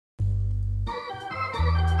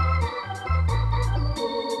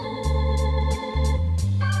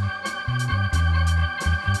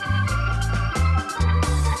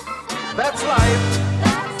that's life.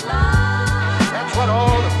 That's what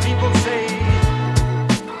all the people say.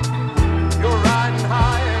 You're riding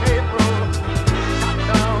high in April, shot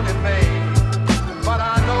down in May. But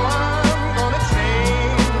I know I'm gonna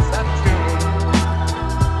change that tune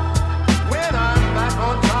when I'm back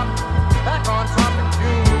on top in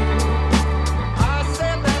June. I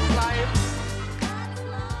said that's life.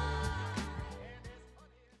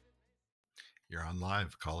 You're on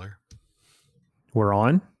live, caller. We're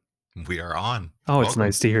on? We are on. Oh, it's Welcome.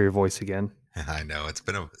 nice to hear your voice again. I know it's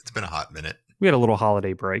been a hot minute. We had a little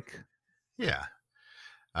holiday break. Yeah.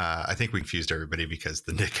 I think we confused everybody because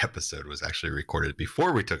the Nick episode was actually recorded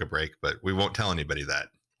before we took a break, but we won't tell anybody that.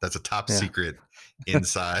 That's a top secret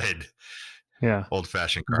inside Old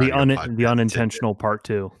Fashioned Karate the unintentional part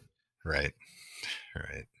 2. Right.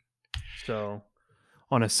 So,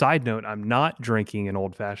 on a side note, I'm not drinking an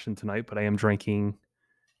Old Fashioned tonight, but I am drinking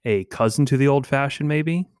a cousin to the Old Fashioned,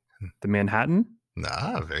 maybe the Manhattan.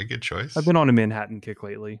 Very good choice. I've been on a Manhattan kick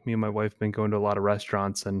lately. Me and my wife have been going to a lot of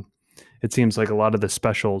restaurants, and it seems like a lot of the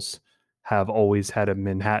specials have always had a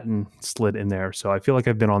Manhattan slid in there. So I feel like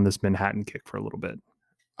I've been on this Manhattan kick for a little bit.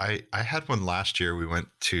 I had one last year. We went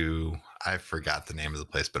to, I forgot the name of the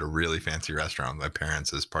place, but a really fancy restaurant with my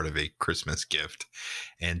parents as part of a Christmas gift.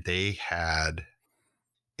 And they had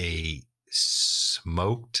a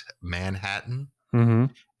smoked Manhattan. Mm-hmm.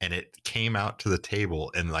 And it came out to the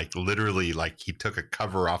table and literally he took a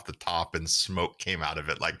cover off the top and smoke came out of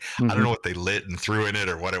it. I don't know what they lit and threw in it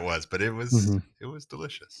or what it was, but it was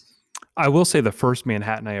delicious. I will say the first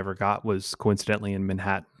Manhattan I ever got was coincidentally in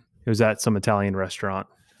Manhattan. It was at some Italian restaurant.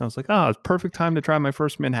 I was like, it's perfect time to try my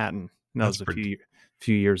first Manhattan. And that was a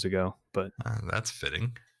few years ago, but that's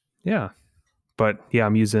fitting. Yeah. But yeah,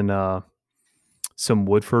 I'm using some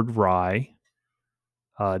Woodford Rye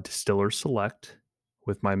Distiller Select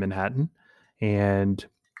with my Manhattan. And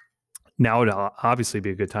now would obviously be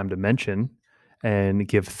a good time to mention and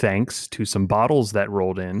give thanks to some bottles that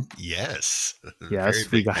rolled in. Yes.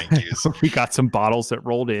 We got some bottles that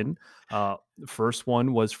rolled in. The first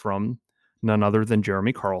one was from none other than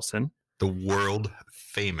Jeremy Carlson. The world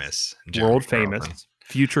famous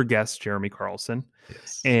future guest Jeremy Carlson.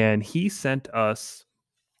 Yes. And he sent us,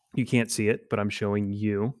 you can't see it, but I'm showing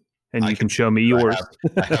you. And you can show me yours.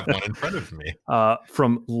 I have one in front of me.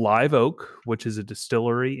 From Live Oak, which is a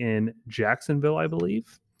distillery in Jacksonville, I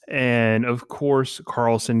believe. And of course,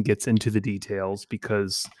 Carlson gets into the details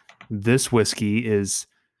because this whiskey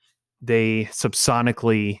they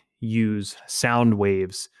subsonically use sound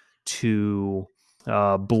waves to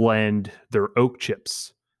blend their oak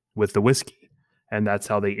chips with the whiskey. And that's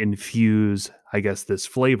how they infuse, I guess, this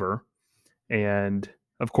flavor. And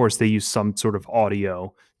of course, they use some sort of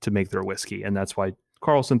audio to make their whiskey, and that's why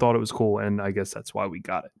Carlson thought it was cool, and I guess that's why we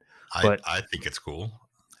got it. I think it's cool.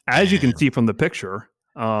 As you can see from the picture,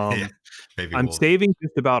 I'm saving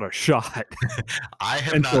just about a shot. I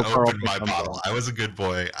have not opened my bottle. I was a good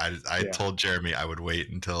boy. I told Jeremy I would wait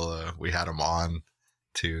until we had him on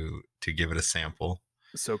to give it a sample.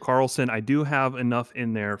 So Carlson, I do have enough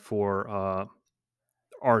in there for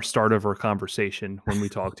our start of our conversation when we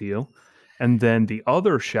talk to you. And then the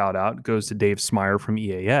other shout out goes to Dave Smyer from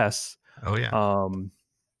EAS. Oh, yeah.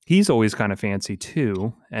 He's always kind of fancy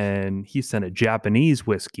too. And he sent a Japanese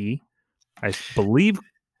whiskey, I believe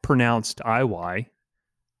pronounced Iwai.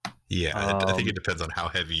 Yeah, I think it depends on how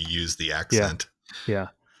heavy you use the accent. Yeah.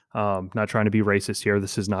 Not trying to be racist here.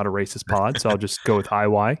 This is not a racist pod, so I'll just go with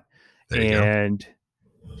Iwai. And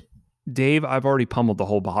Dave, I've already pummeled the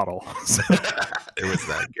whole bottle. It was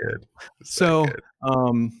that good.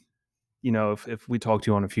 If we talk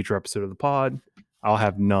to you on a future episode of the pod, I'll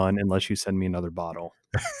have none unless you send me another bottle.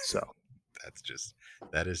 So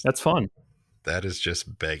that's fun. That is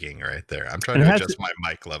just begging right there. I'm trying to adjust my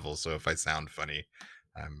mic level, so if I sound funny,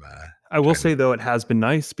 I will say though, it has been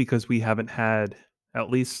nice because we haven't had,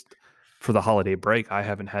 at least for the holiday break, I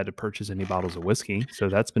haven't had to purchase any bottles of whiskey, so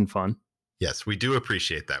that's been fun. Yes, we do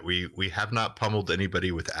appreciate that. We have not pummeled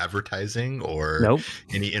anybody with advertising or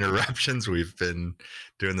any interruptions. We've been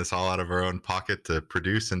doing this all out of our own pocket to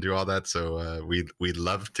produce and do all that. So we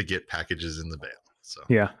love to get packages in the mail. So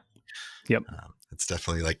yeah, yep. It's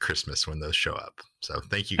definitely like Christmas when those show up. So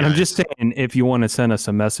thank you guys. And I'm just saying, if you want to send us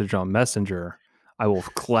a message on Messenger, I will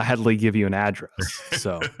gladly give you an address.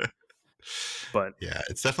 So. But yeah,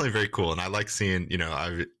 it's definitely very cool. And I like seeing,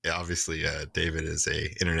 obviously David is a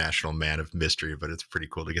international man of mystery, but it's pretty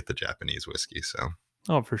cool to get the Japanese whiskey. So,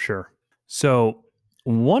 oh, for sure. So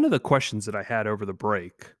one of the questions that I had over the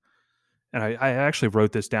break, and I actually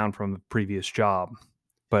wrote this down from the previous job,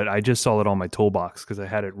 but I just saw it on my toolbox because I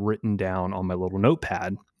had it written down on my little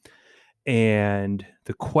notepad. And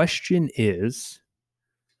the question is,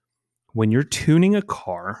 when you're tuning a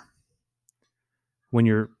car, when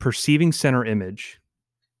you're perceiving center image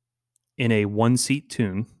in a one-seat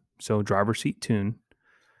tune, so driver seat tune,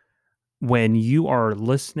 when you are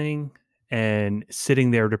listening and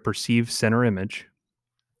sitting there to perceive center image,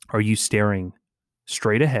 are you staring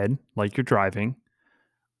straight ahead like you're driving,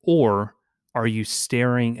 or are you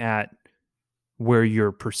staring at where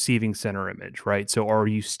you're perceiving center image, right? So are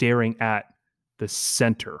you staring at the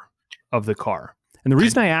center of the car? And the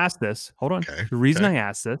reason I ask this, hold on. Okay. The reason Okay. I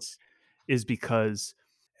ask this is because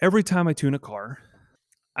every time I tune a car,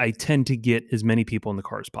 I tend to get as many people in the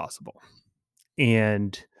car as possible.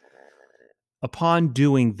 And upon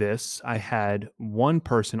doing this, I had one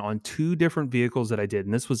person on two different vehicles that I did.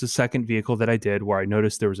 And this was the second vehicle that I did where I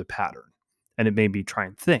noticed there was a pattern. And it made me try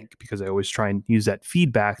and think, because I always try and use that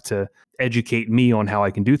feedback to educate me on how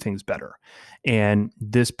I can do things better. And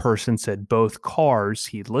this person said both cars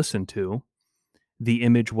he'd listened to, the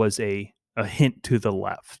image was a hint to the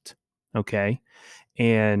left. Okay.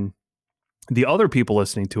 And the other people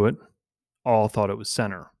listening to it all thought it was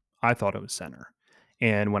center. I thought it was center.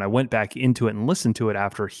 And when I went back into it and listened to it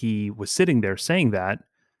after he was sitting there saying that,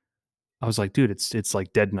 I was like, dude, it's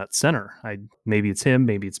like dead nut center. Maybe it's him,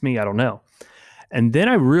 maybe it's me, I don't know. And then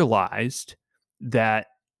I realized that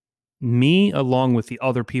me, along with the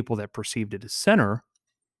other people that perceived it as center,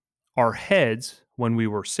 our heads, when we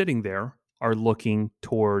were sitting there, are looking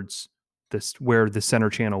towards this, where the center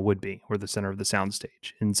channel would be, or the center of the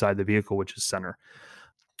soundstage inside the vehicle, which is center.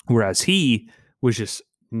 Whereas he was just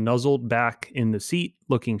nuzzled back in the seat,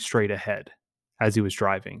 looking straight ahead as he was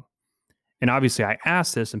driving. And obviously, I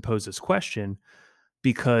asked this and posed this question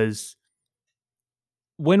because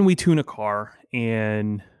when we tune a car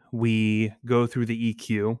and we go through the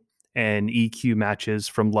EQ, and EQ matches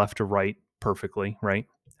from left to right perfectly, right?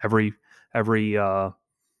 Every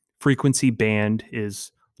frequency band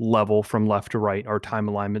is level from left to right. Our time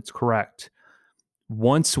alignment's correct.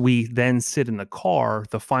 Once we then sit in the car,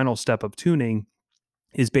 the final step of tuning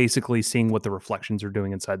is basically seeing what the reflections are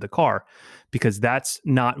doing inside the car, because that's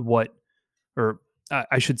not what, or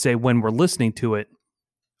I should say, when we're listening to it,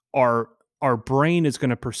 our brain is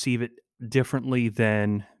going to perceive it differently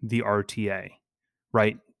than the RTA,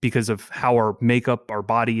 right? Because of how our makeup, our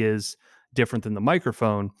body is different than the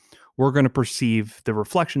microphone. We're going to perceive the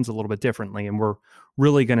reflections a little bit differently, and we're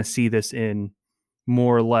really going to see this in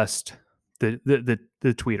more or less the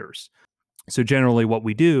tweeters. So generally, what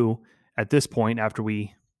we do at this point, after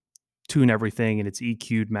we tune everything and it's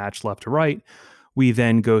EQ'd match left to right, we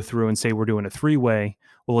then go through and say we're doing a three-way.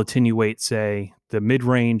 We'll attenuate, say, the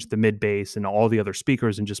mid-range, the mid-bass, and all the other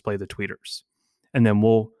speakers, and just play the tweeters. And then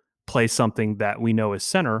we'll play something that we know is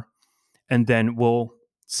center, and then we'll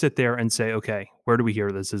sit there and say, okay, where do we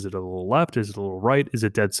hear this? Is it a little left? Is it a little right? Is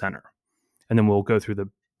it dead center? And then we'll go through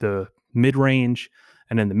the mid-range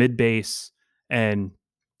and then the mid-bass and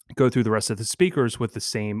go through the rest of the speakers with the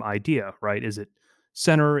same idea, right? Is it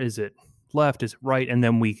center? Is it left? Is it right? And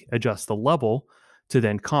then we adjust the level to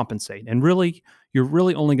then compensate. And really, you're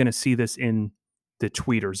really only going to see this in the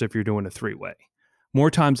tweeters if you're doing a three-way.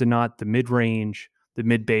 More times than not, the mid-range, the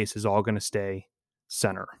mid-bass is all going to stay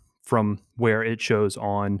center from where it shows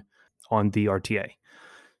on the RTA.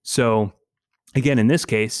 So again, in this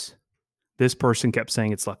case, this person kept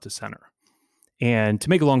saying it's left to center. And to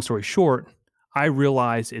make a long story short, I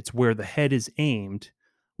realize it's where the head is aimed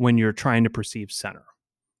when you're trying to perceive center,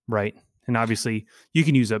 right? And obviously, you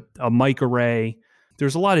can use a mic array.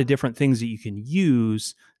 There's a lot of different things that you can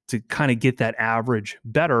use to kind of get that average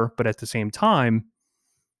better, but at the same time,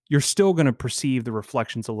 you're still going to perceive the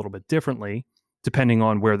reflections a little bit differently, depending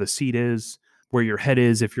on where the seat is, where your head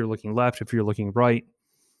is, if you're looking left, if you're looking right.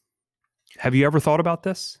 Have you ever thought about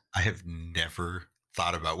this? I have never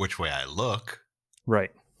thought about which way I look.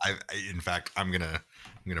 Right. In fact, I'm gonna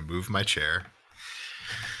move my chair.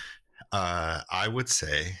 I would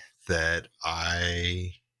say that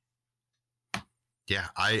I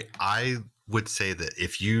would say that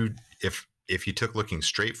if you took looking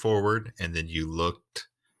straight forward and then you looked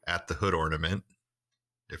at the hood ornament,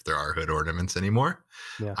 if there are hood ornaments anymore,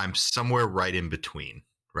 Yeah. I'm somewhere right in between.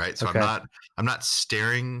 Right. So Okay. I'm not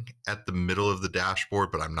staring at the middle of the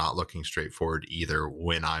dashboard, but I'm not looking straight forward either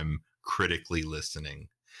when I'm critically listening.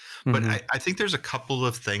 But Mhm. I think there's a couple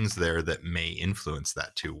of things there that may influence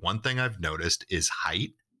that too. One thing I've noticed is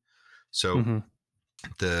height. So Mhm.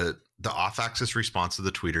 the off-axis response of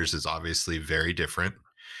the tweeters is obviously very different.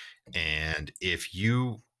 And if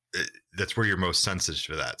you that's where you're most sensitive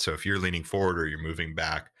to that. So if you're leaning forward or you're moving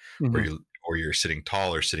back, Mhm. or you're sitting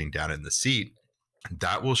tall or sitting down in the seat,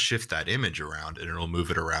 that will shift that image around and it'll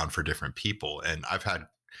move it around for different people. And I've had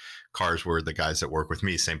cars where the guys that work with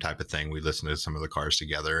me, same type of thing. We listen to some of the cars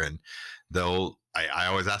together, and I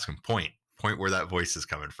always ask them, point where that voice is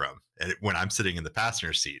coming from. And when I'm sitting in the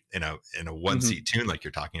passenger seat in a one Mhm. seat tune, like you're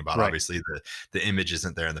talking about, Right. obviously the image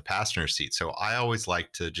isn't there in the passenger seat. So I always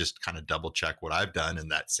like to just kind of double check what I've done in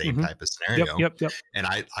that same Mhm. type of Yep, scenario. yep, yep. And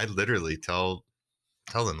I literally tell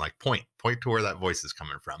them like point to where that voice is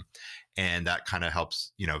coming from, and that kind of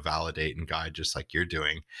helps validate and guide just like you're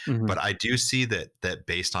doing. Mhm. But I do see that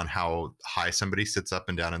based on how high somebody sits up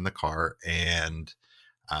and down in the car, and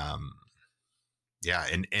um yeah,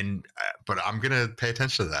 but I'm gonna pay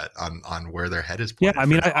attention to that on where their head is Yeah, pointed I from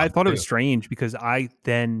mean, now I on thought it was too. strange because I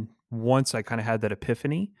then once I kinda had that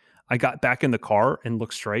epiphany, I got back in the car and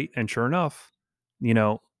looked straight, and sure enough,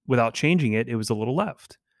 without changing it, it was a little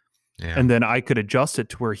left. Yeah. And then I could adjust it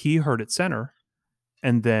to where he heard it center,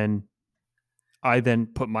 and then I then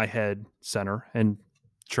put my head center, and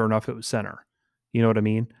sure enough, it was center. You know what I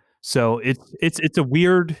mean? So it's a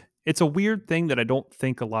weird thing that I don't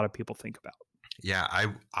think a lot of people think about. Yeah,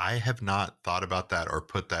 I have not thought about that or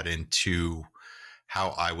put that into how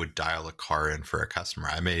I would dial a car in for a customer.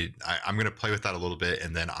 I'm going to play with that a little bit,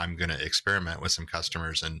 and then I'm going to experiment with some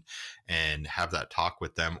customers and have that talk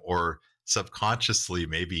with them, or subconsciously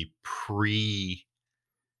maybe pre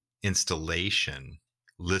installation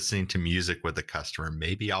listening to music with the customer.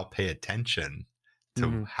 Maybe I'll pay attention to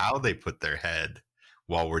Mhm. how they put their head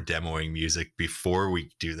while we're demoing music before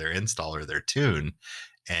we do their install or their tune,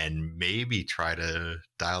 and maybe try to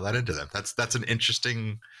dial that into them. That's an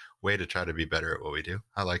interesting way to try to be better at what we do.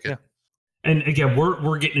 I like it. Yeah. And again,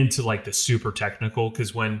 we're getting into like the super technical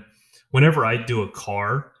because whenever I do a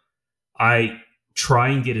car, I try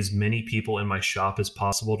and get as many people in my shop as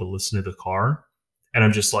possible to listen to the car. And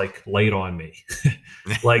I'm just like, lay it on me.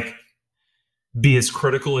 Like, be as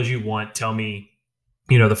critical as you want. Tell me,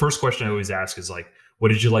 the first question I always ask is like, what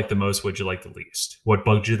did you like the most? What did you like the least? What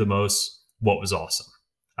bugged you the most? What was awesome?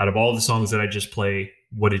 Out of all the songs that I just play,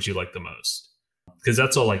 what did you like the most? Because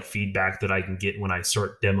that's all like feedback that I can get when I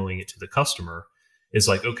start demoing it to the customer is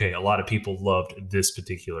like, okay, a lot of people loved this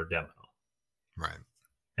particular demo. Right.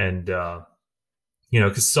 And,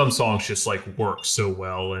 because some songs just like work so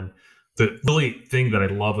well. And the really thing that I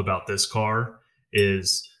love about this car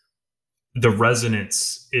is the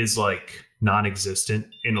resonance is like non-existent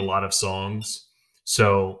in a lot of songs.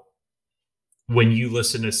 So when you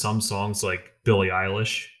listen to some songs like Billie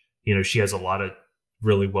Eilish, she has a lot of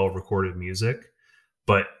really well recorded music,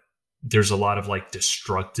 but there's a lot of like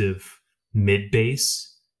destructive mid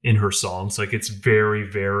bass in her songs. Like it's very,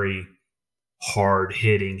 very hard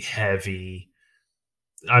hitting, heavy.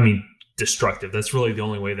 I mean, destructive. That's really the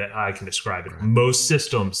only way that I can describe it. Right. Most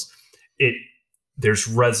systems, it there's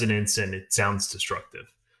resonance and it sounds destructive.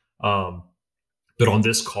 Um, but on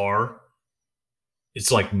this car,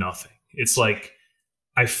 it's like nothing. It's like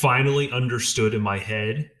I finally understood in my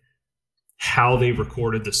head how they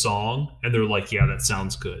recorded the song, and they're like, "Yeah, that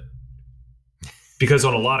sounds good." Because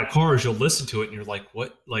on a lot of cars, you'll listen to it and you're like,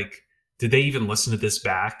 "What? Like, did they even listen to this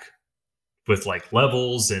back with like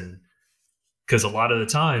levels and?" Because a lot of the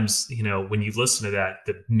times, when you listen to that,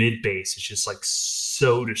 the mid bass is just like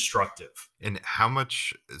so destructive. And how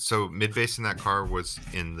much? So mid bass in that car was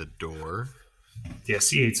in the door, Yeah,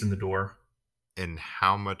 C8's in the door. and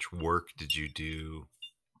how much work did you do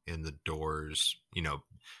in the doors? Uh,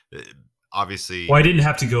 obviously, Well, I didn't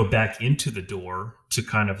have to go back into the door to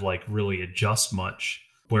kind of like really adjust much.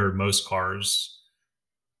 Where most cars,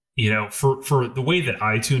 for the way that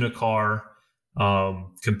I tune a car,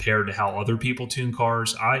 compared to how other people tune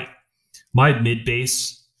cars, my mid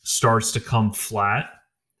bass starts to come flat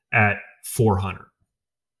at 400.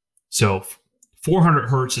 So 400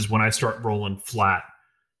 hertz is when I start rolling flat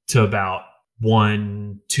to about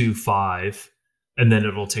 125, and then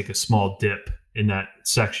it'll take a small dip in that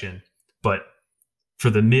section. But for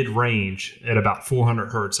the mid range at about 400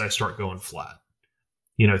 hertz, I start going flat.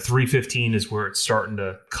 315 is where it's starting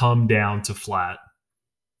to come down to flat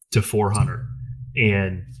to 400.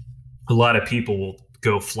 And a lot of people will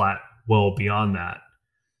go flat well beyond that.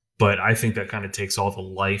 But I think that kind of takes all the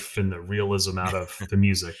life and the realism out of the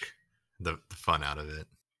music. the fun out of it.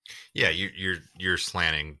 Yeah, you're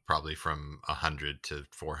slanting probably from 100 to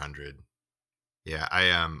 400. Yeah,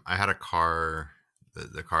 I had a car,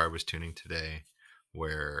 the car I was tuning today,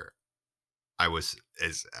 where I was,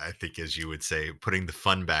 as I think as you would say, putting the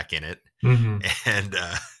fun back in it, Mm-hmm. and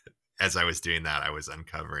as I was doing that, I was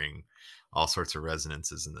uncovering all sorts of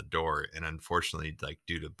resonances in the door, and unfortunately, like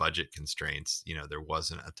due to budget constraints, there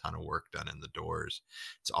wasn't a ton of work done in the doors.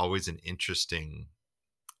 It's always an interesting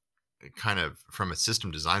kind of from a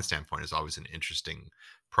system design standpoint is always an interesting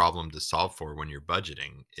problem to solve for when you're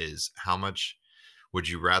budgeting is how much would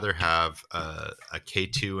you rather have a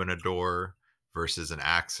K2 in a door versus an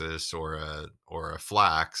Axis or a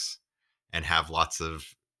Flax and have lots of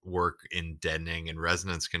work in deadening and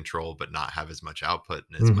resonance control but not have as much output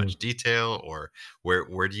and as much detail, or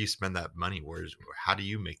where do you spend that money? How do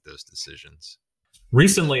you make those decisions?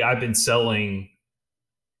 Recently I've been selling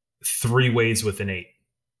 3 ways with an 8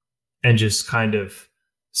 and just kind of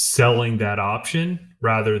selling that option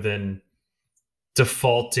rather than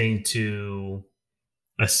defaulting to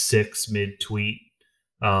a 6 mid tweet.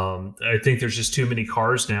 I think there's just too many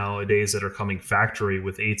cars nowadays that are coming factory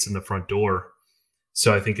with 8s in the front door.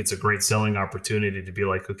 So I think it's a great selling opportunity to be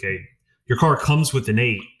like, okay, your car comes with an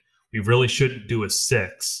 8. We really shouldn't do a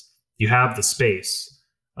 6. You have the space.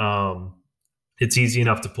 It's easy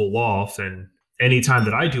enough to pull off. And anytime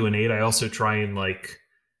that I do an 8, I also try and like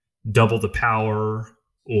double the power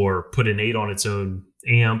or put an 8 on its own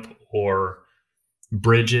amp or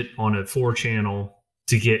bridge it on a 4-channel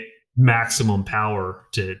to get maximum power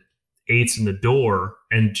to 8s in the door,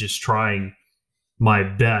 and just trying my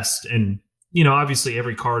best. And, you know, obviously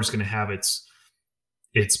every car is going to have its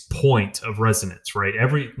point of resonance, right?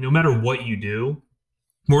 No matter what you do,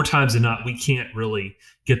 more times than not, we can't really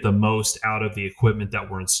get the most out of the equipment that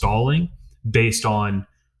we're installing based on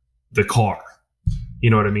the car. You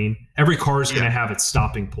know what I mean? Every car is going to have its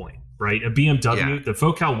stopping point, right? A BMW, the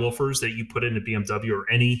Focal woofers that you put in a BMW or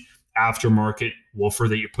any aftermarket woofer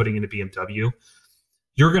that you're putting in a BMW,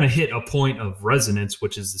 you're going to hit a point of resonance,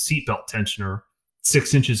 which is the seatbelt tensioner,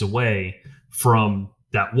 6 inches away from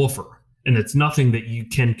that woofer. And it's nothing that you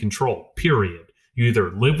can control, period. You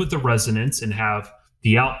either live with the resonance and have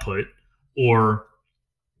the output, or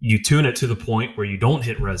you tune it to the point where you don't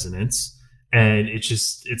hit resonance. And it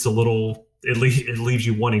leaves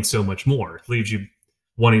you wanting so much more. It leaves you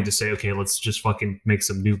wanting to say, okay, let's just fucking make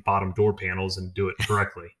some new bottom door panels and do it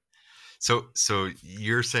correctly. So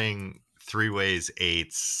you're saying 3 ways,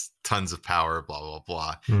 8s, tons of power, blah, blah,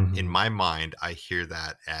 blah. Mm-hmm. In my mind, I hear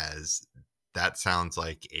that as that sounds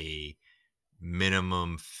like a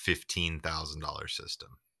minimum $15,000 system.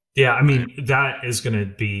 Yeah, I mean, that is going to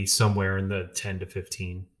be somewhere in the 10 to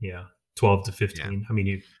 15. Yeah, 12 to 15. Yeah. I mean,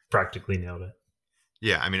 you practically nailed it.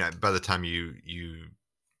 Yeah, I mean, by the time you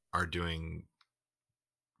are doing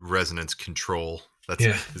resonance control,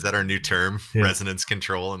 is that our new term? Yeah. Resonance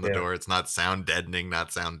control in the door. It's not sound deadening,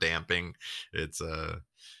 not sound damping. It's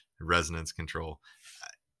resonance control.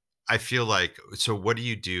 I feel like, so what do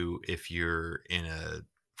you do if you're in a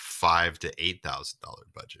 $5,000 to $8,000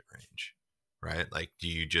 budget range? Right? Like, do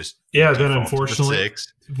you just then unfortunately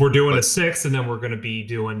 6? We're doing a 6, and then we're going to be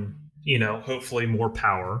doing, you know, hopefully more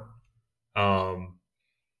power.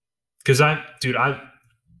 Because I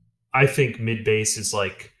think mid bass is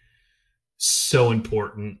like so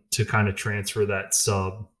important to kind of transfer that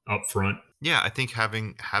sub up front. Yeah, I think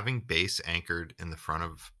having bass anchored in the front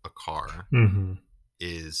of a car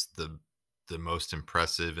is the most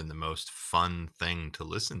impressive and the most fun thing to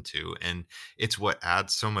listen to, and it's what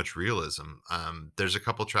adds so much realism. There's a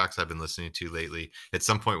couple tracks I've been listening to lately. At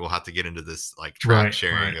some point we'll have to get into this like track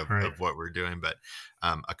sharing of what we're doing, but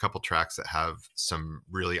a couple tracks that have some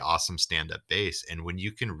really awesome stand-up bass, and when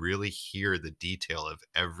you can really hear the detail of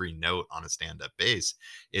every note on a stand-up bass,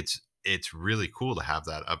 it's really cool to have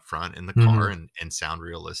that up front in the car and sound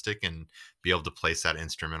realistic and be able to place that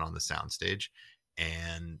instrument on the soundstage.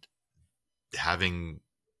 And having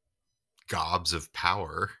gobs of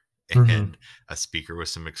power and a speaker with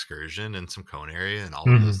some excursion and some cone area and all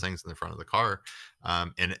of those things in the front of the car.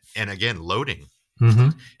 And again, loading.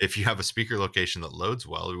 If you have a speaker location that loads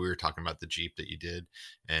well, we were talking about the Jeep that you did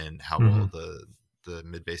and how well the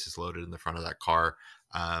mid bass is loaded in the front of that car.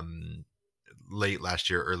 Late last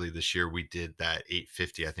year, early this year, we did that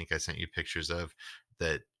 850. I think I sent you pictures of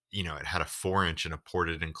that. You know, it had a 4-inch and a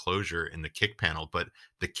ported enclosure in the kick panel, but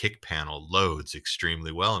the kick panel loads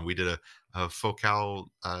extremely well. And we did a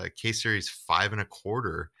Focal K Series 5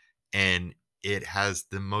 1/4, and it has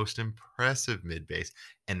the most impressive mid bass,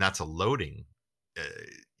 and that's a loading,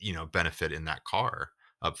 benefit in that car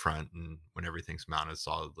up front. And when everything's mounted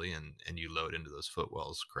solidly and you load into those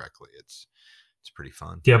footwells correctly, it's pretty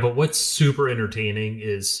fun. Yeah, but what's super entertaining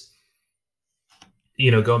is,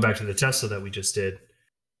 going back to the Tesla that we just did.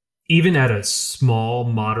 Even at a small,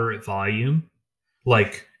 moderate volume,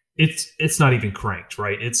 like it's not even cranked,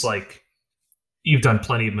 right? It's like you've done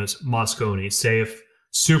plenty of Mosconi. Say if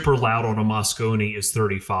super loud on a Mosconi is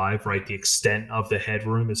 35, right? The extent of the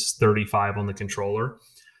headroom is 35 on the controller.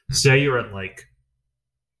 Say you're at like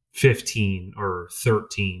 15 or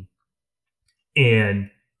 13, and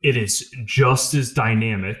it is just as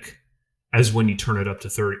dynamic as when you turn it up to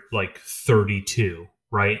 32,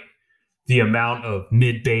 right? The amount of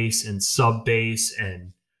mid bass and sub bass,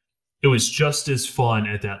 and it was just as fun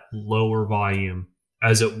at that lower volume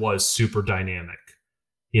as it was super dynamic.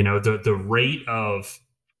 You know, the rate of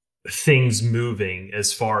things moving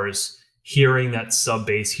as far as hearing that sub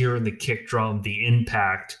bass, hearing the kick drum, the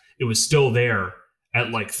impact, it was still there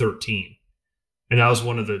at like 13. And that was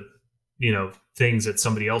one of the, things that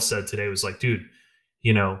somebody else said today was like, dude,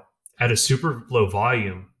 at a super low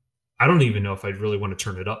volume, I don't even know if I'd really want to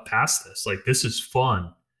turn it up past this. Like, this is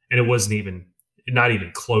fun. And it wasn't not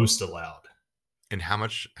even close to loud. And how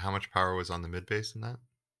much power was on the mid bass in that?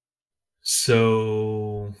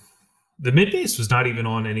 So the mid bass was not even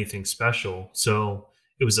on anything special. So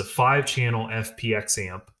it was a 5-channel FPX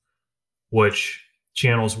amp, which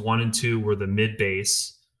channels 1 and 2 were the mid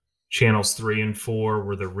bass, channels 3 and 4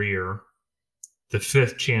 were the rear. The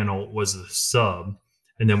 5th channel was the sub.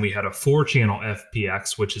 And then we had a 4-channel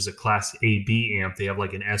FPX, which is a class AB amp. They have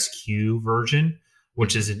like an SQ version,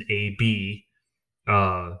 which is an AB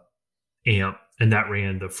amp, and that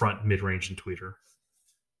ran the front, mid-range, and tweeter.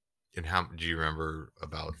 And how do you remember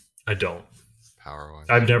about? I don't. Power-wise,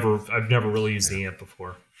 I've never really used the amp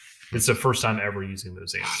before. It's the first time ever using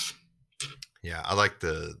those amps. Yeah, I like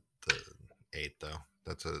the 8 though.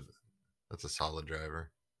 That's a solid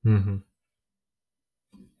driver. Mm-hmm.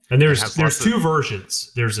 And there's 2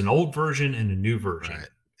 versions. There's an old version and a new version.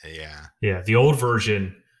 Right. Yeah. Yeah. The old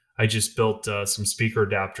version, I just built some speaker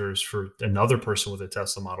adapters for another person with a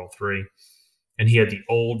Tesla Model 3, and he had the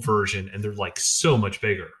old version, and they're like so much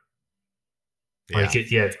bigger. Yeah.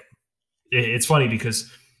 Like it's funny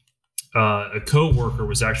because a coworker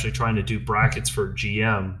was actually trying to do brackets for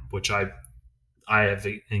GM, which I have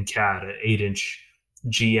in CAD, an 8-inch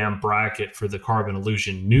GM bracket for the Carbon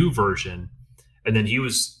Illusion new version, and then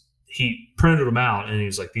he printed them out, and he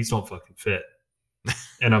was like, "These don't fucking fit."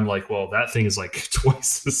 And I'm like, "Well, that thing is like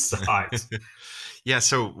twice the size." Yeah.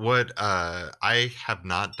 So what? I have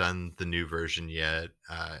not done the new version yet.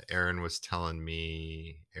 Aaron was telling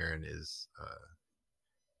me. Aaron is,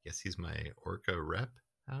 guess he's my Orca rep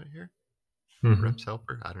out here. Mm-hmm. Reps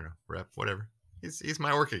helper. I don't know. Rep, whatever. He's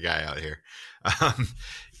my Orca guy out here.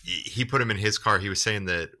 He put him in his car. He was saying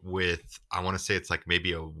that with, I want to say it's like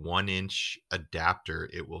maybe a 1-inch adapter,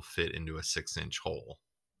 it will fit into a 6-inch hole.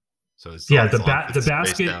 So it's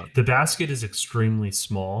the basket is extremely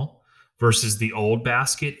small versus the old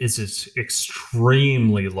basket is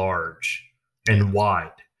extremely large and wide.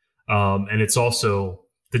 And it's also,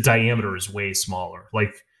 the diameter is way smaller.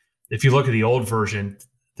 Like if you look at the old version,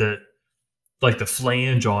 the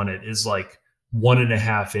flange on it is like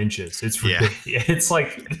 1.5 inches. It's ridiculous. Yeah. It's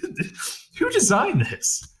like, who designed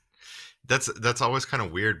this? That's always kind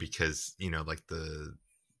of weird because, like the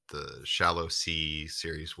shallow C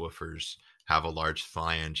series woofers have a large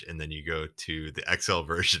flange, and then you go to the XL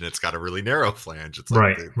version, it's got a really narrow flange. It's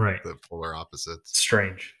like the polar opposites.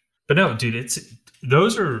 Strange. But no, dude,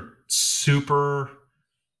 those are super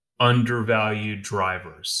undervalued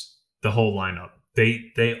drivers. The whole lineup.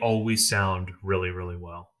 They always sound really, really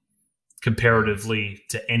well comparatively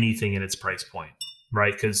to anything in its price point,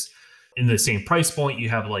 right? Because in the same price point, you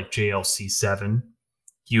have like JLC7,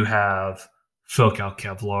 you have Focal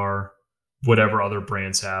Kevlar, whatever other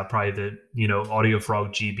brands have, probably the, Audio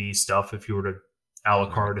Frog GB stuff if you were to a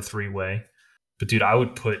la carte a 3-way. But dude, I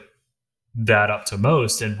would put that up to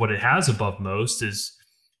most. And what it has above most is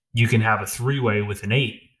you can have a 3-way with an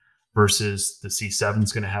 8 versus the C7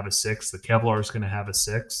 is going to have a 6. The Kevlar is going to have a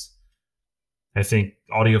 6. I think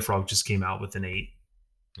Audio Frog just came out with an 8.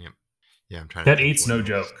 Yep. Yeah, I'm trying. That 8's no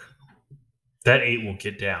joke. That 8 will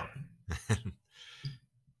get down.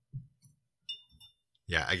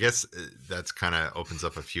 Yeah, I guess that's kind of opens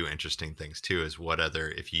up a few interesting things too. Is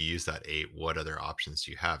if you use that 8, what other options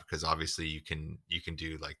do you have? Because obviously you can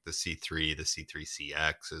do like the C3, the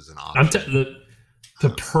C3CX is an option. The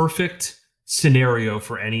perfect scenario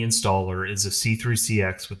for any installer is a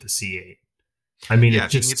C3CX with the C8. I mean,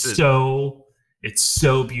 it's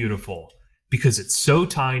so beautiful because it's so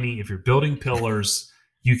tiny. If you're building pillars,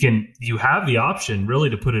 you have the option really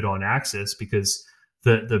to put it on axis, because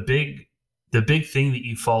the big thing that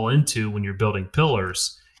you fall into when you're building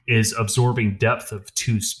pillars is absorbing depth of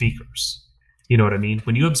 2 speakers. You know what I mean?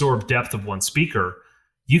 When you absorb depth of 1 speaker,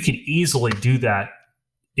 you can easily do that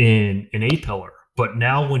in an A-pillar. But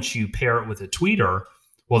now once you pair it with a tweeter,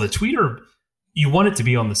 well, the tweeter, you want it to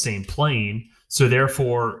be on the same plane. So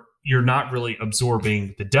therefore, you're not really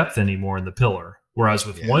absorbing the depth anymore in the pillar. Whereas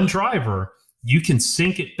with one driver, you can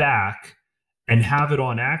sync it back and have it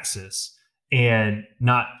on axis and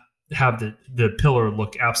not have the pillar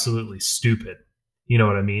look absolutely stupid. You know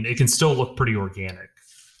what I mean? It can still look pretty organic.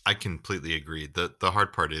 I completely agree. The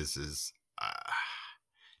hard part is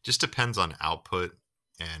just depends on output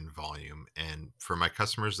and volume. And for my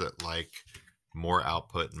customers that like more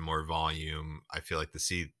output and more volume, I feel like the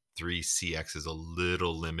C3CX is a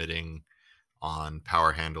little limiting on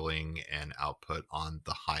power handling and output on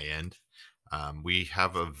the high end. We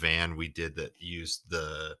have a van we did that used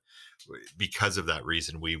because of that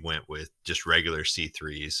reason, we went with just regular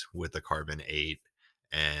C3s with the carbon 8.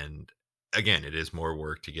 And again, it is more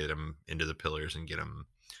work to get them into the pillars and get them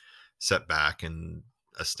set back and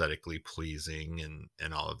aesthetically pleasing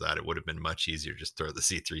and all of that. It would have been much easier just throw the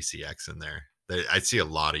C3CX in there. I see a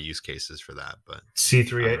lot of use cases for that, but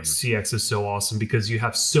C3CX is so awesome because you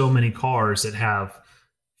have so many cars that have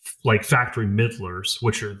like factory middlers,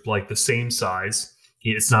 which are like the same size.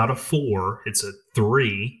 It's not a 4, it's a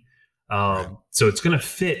 3. Right. So it's going to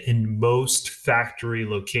fit in most factory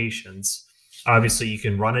locations. Obviously, you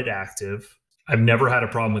can run it active. I've never had a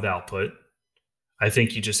problem with output. I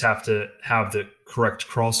think you just have to have the correct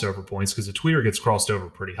crossover points because the tweeter gets crossed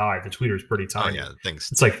over pretty high. The tweeter is pretty tiny. Oh yeah,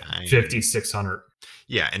 thanks. It's like 50, 600.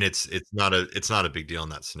 Yeah, and it's not a big deal in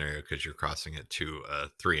that scenario because you're crossing it to a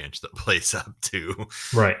 3-inch that plays up to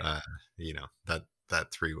right.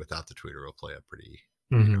 That 3 without the tweeter will play up pretty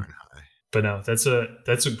Mm-hmm. darn high. But no, that's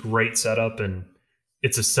a great setup, and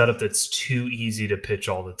it's a setup that's too easy to pitch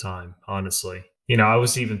all the time. Honestly, I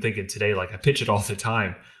was even thinking today, like I pitch it all the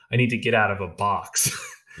time. I need to get out of a box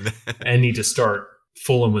and need to start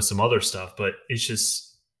fooling with some other stuff. But it's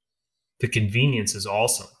just the convenience is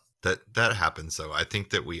awesome. That happens though. I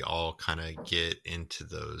think that we all kind of get into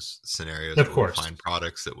those scenarios of where course. we find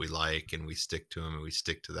products that we like and we stick to them and we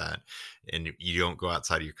stick to that, and you don't go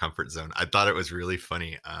outside of your comfort zone. I thought it was really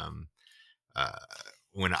funny.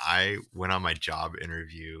 When I went on my job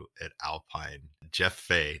interview at Alpine, Jeff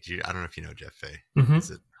Fay, I don't know if you know Jeff Fay. Mm-hmm.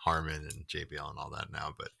 He's at Harman and JBL and all that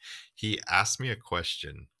now, but he asked me a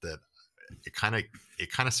question that it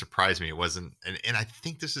kind of surprised me. It wasn't, and I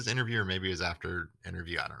think this is interview or maybe it was after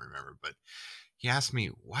interview. I don't remember, but he asked me,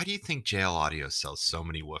 why do you think JL Audio sells so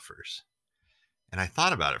many woofers? And I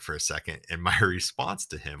thought about it for a second. And my response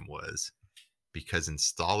to him was because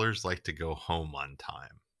installers like to go home on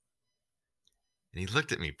time. And he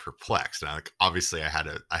looked at me perplexed. And obviously I had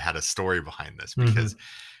a story behind this because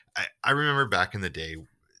I remember back in the day,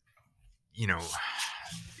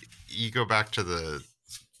 you go back to the,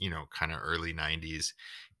 kind of early 90s,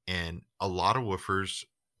 and a lot of woofers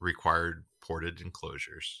required ported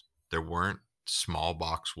enclosures. There weren't small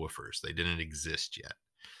box woofers. They didn't exist yet.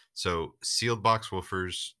 So sealed box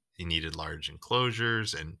woofers, you needed large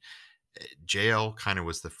enclosures, and JL kind of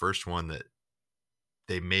was the first one that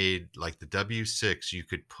they made, like the W6 you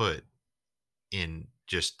could put in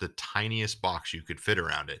just the tiniest box you could fit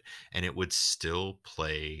around it, and it would still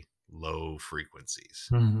play low frequencies,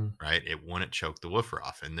 right? It wouldn't choke the woofer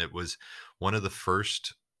off. And it was one of the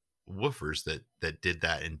first woofers that did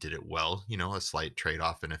that and did it well, a slight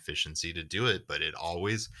trade-off in efficiency to do it, but it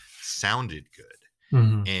always sounded good.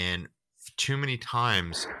 And too many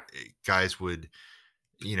times guys would,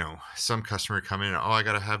 some customer come in, I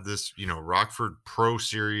got to have this, Rockford Pro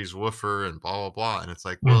Series woofer and blah, blah, blah. And it's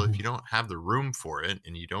like, well, if you don't have the room for it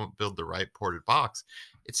and you don't build the right ported box,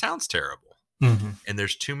 it sounds terrible. And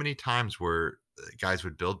there's too many times where guys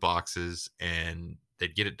would build boxes and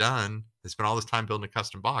they'd get it done. They spent all this time building a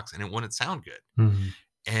custom box and it wouldn't sound good.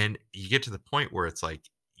 And you get to the point where it's like,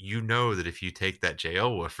 that if you take that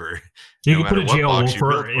JL woofer, you can put a JL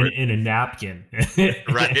woofer in a napkin.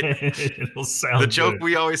 Right. It'll sound The joke good.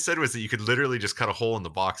 we always said was that you could literally just cut a hole in the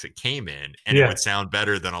box it came in and it would sound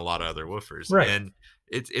better than a lot of other woofers. Right. And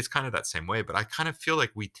it's kind of that same way, but I kind of feel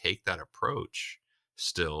like we take that approach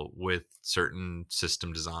still with certain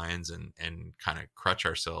system designs and kind of crutch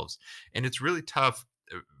ourselves. And it's really tough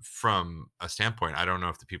from a standpoint. I don't know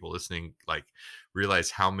if the people listening realize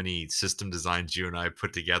how many system designs you and I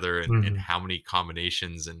put together and how many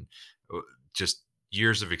combinations and just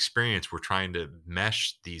years of experience we're trying to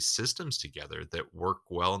mesh these systems together that work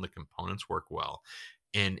well and the components work well.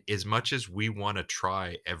 And as much as we want to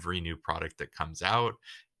try every new product that comes out,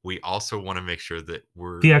 we also want to make sure that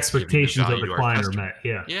the expectations of the client are met.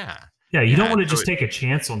 You don't want to just take a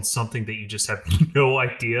chance on something that you just have no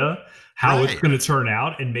idea how it's going to turn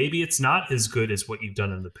out, and maybe it's not as good as what you've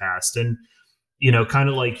done in the past. And kind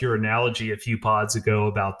of like your analogy a few pods ago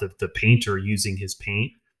about the painter using his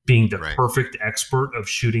paint, being the perfect expert of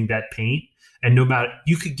shooting that paint, and no matter,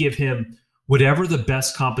 you could give him whatever the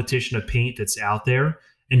best competition of paint that's out there,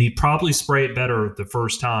 and he'd probably spray it better the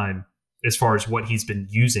first time as far as what he's been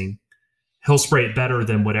using. he'll spray it better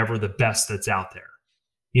than whatever the best that's out there.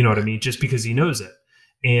 You know what I mean? Just because he knows it.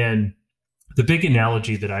 And the big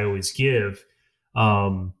analogy that I always give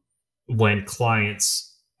when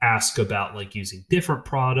clients ask about like using different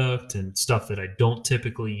product and stuff that I don't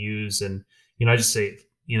typically use, and I just say,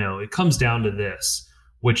 it comes down to this,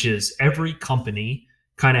 which is every company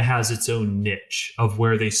kind of has its own niche of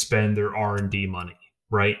where they spend their R&D money,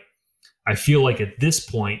 right? I feel like at this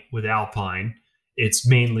point with Alpine, it's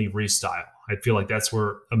mainly Restyle. I feel like that's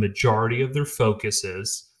where a majority of their focus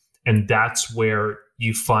is, and that's where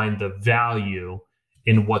you find the value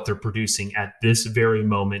in what they're producing at this very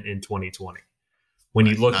moment in 2020. When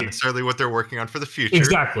you look not at necessarily what they're working on for the future.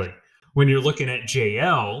 Exactly. When you're looking at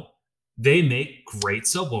JL, they make great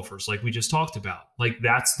subwoofers like we just talked about. Like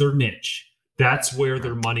that's their niche. That's where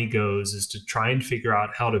their money goes, is to try and figure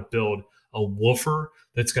out how to build a woofer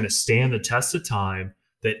that's going to stand the test of time,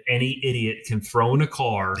 that any idiot can throw in a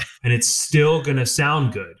car and it's still going to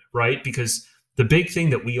sound good, right? Because the big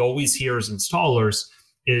thing that we always hear as installers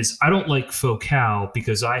is, I don't like Focal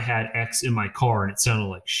because I had X in my car and it sounded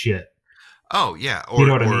like shit. Oh yeah, or, You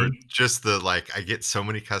know what I mean? Just the I get so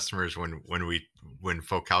many customers when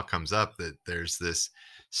Focal comes up that there's this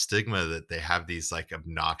stigma that they have these like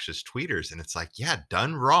obnoxious tweeters, and it's like, yeah,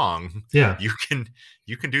 done wrong, Yeah, you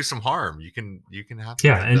can do some harm. You can have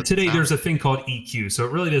and today there's a thing called EQ, so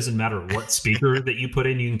it really doesn't matter what speaker that you put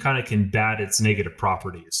in, you can kind of combat its negative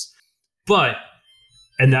properties.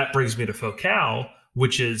 And that brings me to Focal,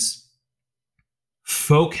 which is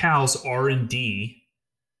Focal's R&D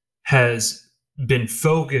has been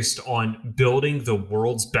focused on building the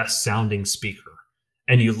world's best sounding speaker.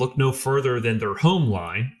 And you look no further than their home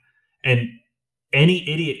line, and any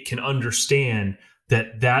idiot can understand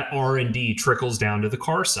that R&D trickles down to the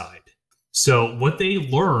car side. So what they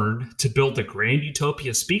learned to build the Grand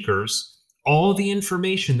Utopia speakers, all the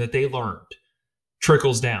information that they learned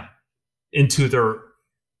trickles down into their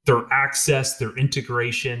access, their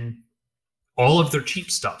integration, all of their cheap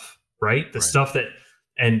stuff, right? The stuff that,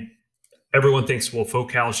 and everyone thinks, well,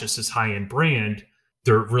 Focal is just this high-end brand.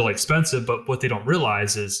 They're really expensive, but what they don't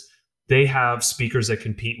realize is they have speakers that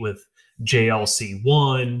compete with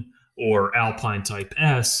JLC1 or Alpine Type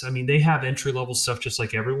S. I mean, they have entry-level stuff just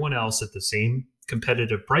like everyone else at the same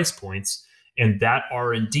competitive price points, and that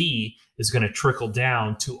R&D is going to trickle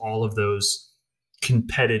down to all of those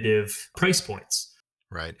competitive price points.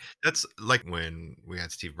 Right. That's like when we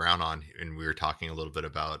had Steve Brown on and we were talking a little bit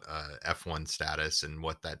about F1 status and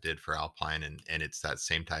what that did for Alpine. And it's that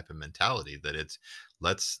same type of mentality that it's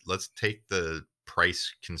let's take the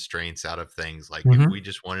price constraints out of things. Like if we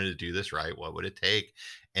just wanted to do this right, what would it take?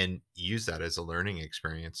 And use that as a learning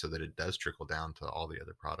experience so that it does trickle down to all the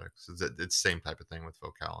other products. It's the same type of thing with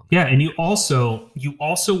Focal. Yeah. And you also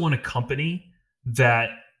want a company that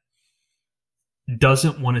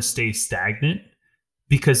doesn't want to stay stagnant.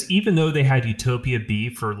 Because even though they had Utopia B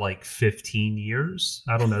for like 15 years,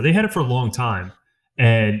 I don't know, they had it for a long time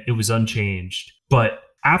and it was unchanged. But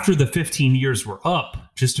after the 15 years were up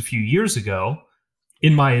just a few years ago,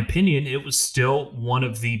 in my opinion, it was still one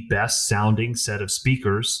of the best sounding set of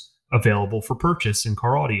speakers available for purchase in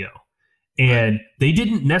car audio. And they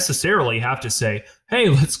didn't necessarily have to say, hey,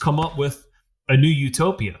 let's come up with a new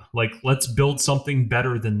Utopia. Like, let's build something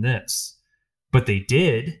better than this. But they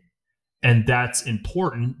did. And that's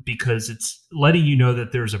important because it's letting you know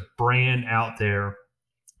that there's a brand out there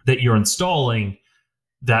that you're installing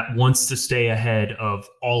that wants to stay ahead of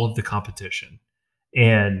all of the competition.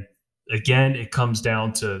 And again, it comes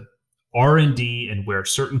down to R&D and where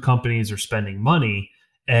certain companies are spending money.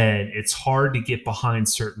 And it's hard to get behind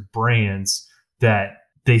certain brands that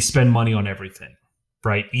they spend money on everything,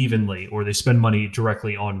 right? Evenly, or they spend money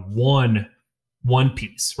directly on one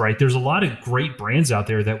piece, right? There's a lot of great brands out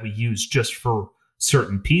there that we use just for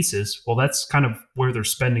certain pieces. Well, that's kind of where they're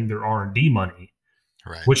spending their R&D money,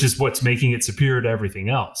 right? Which is what's making it superior to everything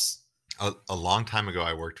else. A long time ago,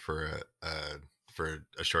 I worked for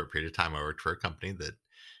a short period of time. I worked for a company that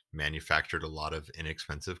manufactured a lot of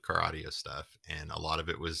inexpensive car audio stuff, and a lot of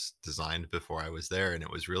it was designed before I was there. And it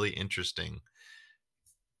was really interesting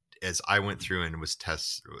as I went through and was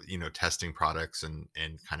testing products and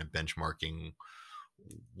kind of benchmarking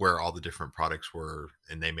where all the different products were,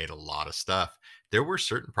 and they made a lot of stuff. There were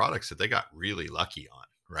certain products that they got really lucky on,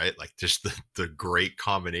 right? Like just the great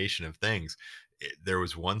combination of things. There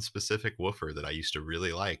was one specific woofer that I used to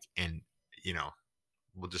really like, and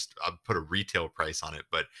I'll put a retail price on it,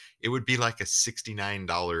 but it would be like a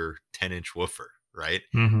 $69 10-inch woofer, right?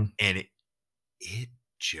 Mm-hmm. And it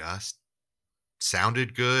just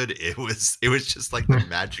sounded good. It was just like the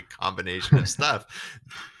magic combination of stuff.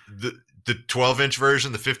 the 12-inch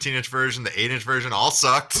version, the 15-inch version, the 8-inch version all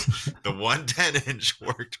sucked. The 110-inch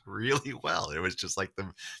worked really well. It was just like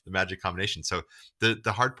the magic combination. So the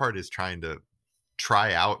hard part is trying to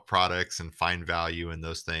try out products and find value in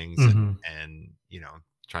those things, and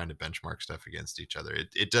trying to benchmark stuff against each other.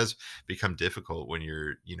 It does become difficult when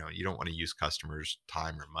you don't want to use customers'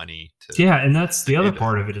 time or money to. Yeah, and that's the other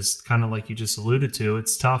part of it, is kind of like you just alluded to.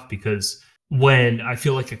 It's tough because when I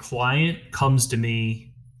feel like a client comes to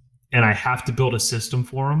me and I have to build a system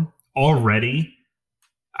for them already,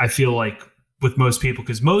 I feel like with most people,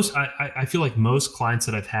 because I feel like most clients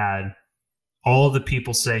that I've had, all the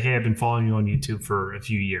people say, hey, I've been following you on YouTube for a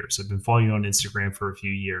few years. I've been following you on Instagram for a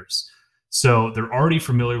few years. So they're already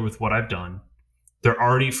familiar with what I've done. They're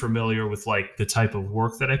already familiar with like the type of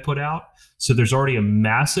work that I put out. So there's already a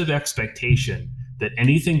massive expectation that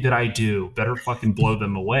anything that I do better fucking blow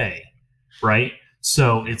them away. Right?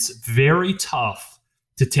 So it's very tough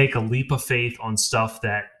to take a leap of faith on stuff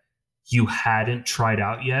that you hadn't tried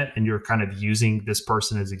out yet, and you're kind of using this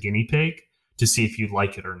person as a guinea pig to see if you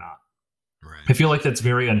like it or not. Right. I feel like that's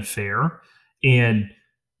very unfair. And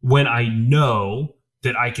when I know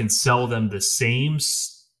that I can sell them the same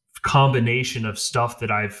combination of stuff that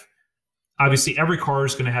obviously every car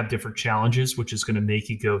is going to have different challenges, which is going to make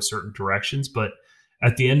you go certain directions. But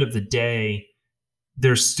at the end of the day,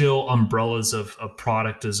 there's still umbrellas of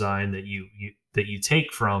product design that you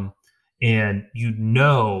take from, and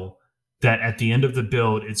that at the end of the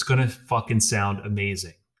build, it's going to fucking sound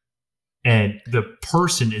amazing. And the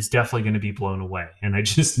person is definitely going to be blown away. And I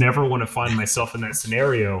just never want to find myself in that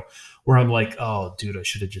scenario where I'm like, oh, dude, I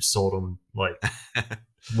should have just sold them like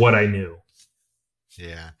what I knew.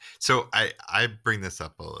 Yeah. So I bring this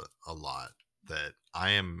up a lot, that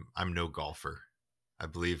I'm no golfer. I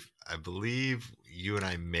believe you and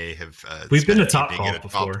I may have we've been to spent Top evening Golf at a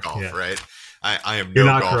before, Top Golf, yeah. right? I am You're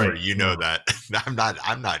no not golfer. great. You know No. that.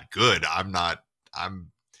 I'm not good.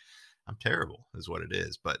 I'm terrible is what it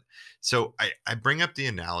is. But so I bring up the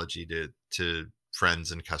analogy to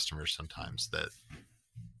friends and customers sometimes, that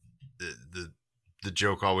the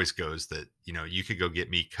joke always goes that, you could go get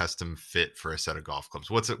me custom fit for a set of golf clubs.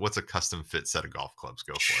 What's a custom fit set of golf clubs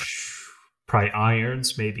go for? Probably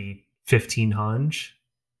irons, maybe 1500.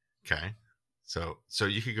 Okay. So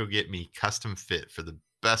you could go get me custom fit for the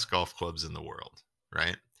best golf clubs in the world,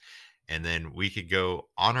 right? And then we could go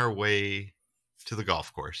on our way to the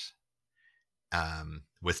golf course,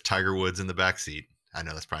 with Tiger Woods in the back seat. I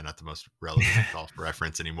know that's probably not the most relevant golf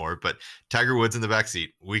reference anymore, but Tiger Woods in the back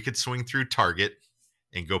seat. We could swing through Target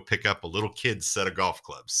and go pick up a little kid's set of golf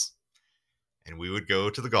clubs. And we would go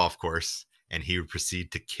to the golf course, and he would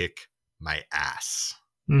proceed to kick my ass.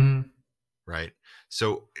 Mm-hmm. Right?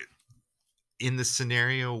 So in the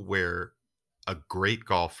scenario where a great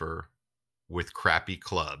golfer with crappy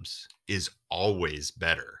clubs is always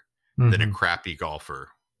better than a crappy golfer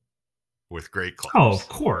with great clubs. Oh, of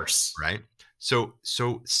course. Right? So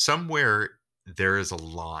somewhere there is a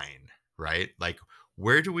line, right? Like,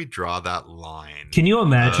 where do we draw that line? Can you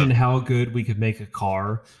imagine how good we could make a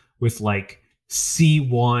car with like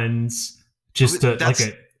C1s, just like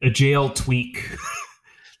a JL tweak?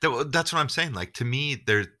 That's what I'm saying. Like, to me,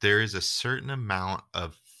 there is a certain amount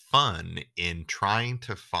of fun in trying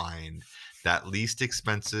to find that least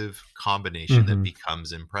expensive combination that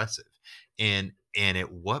becomes impressive. And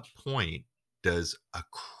at what point does a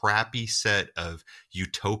crappy set of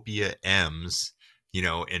Utopia M's,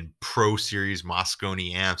 and Pro Series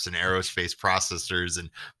Moscone amps and aerospace processors and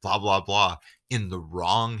blah, blah, blah in the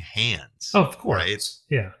wrong hands? Of course. Right?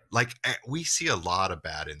 Yeah. Like, we see a lot of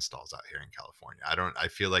bad installs out here in California. I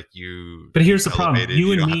feel like but here's the problem.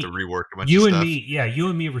 You and me have to rework a bunch of stuff. You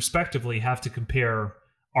and me respectively have to compare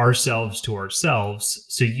ourselves to ourselves.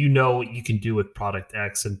 So what you can do with product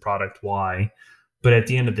X and product Y. But at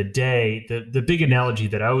the end of the day, the big analogy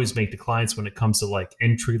that I always make to clients when it comes to like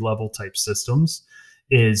entry level type systems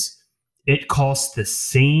is it costs the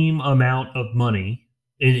same amount of money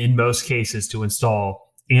in most cases to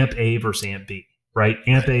install amp A versus amp B, right?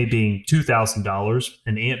 Amp A being $2,000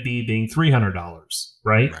 and amp B being $300,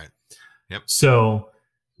 right? Right. Yep. So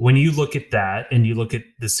when you look at that and you look at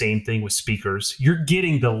the same thing with speakers, you're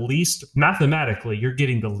getting the least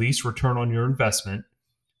return on your investment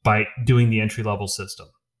by doing the entry level system.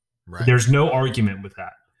 Right. There's no argument with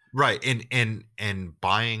that. Right. And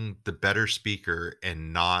buying the better speaker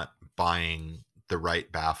and not buying the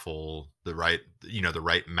right baffle, the right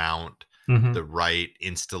mount, the right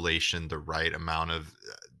installation, the right amount of,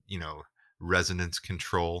 resonance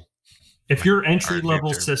control. If your entry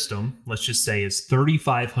level system, let's just say, is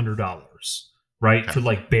 $3,500, right? Okay. For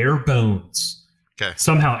like bare bones, Okay.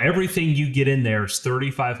 Somehow everything you get in there is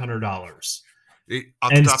 $3,500. Off the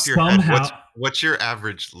And top of your head, somehow- what's your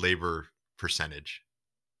average labor percentage?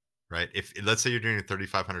 Right. If let's say you're doing a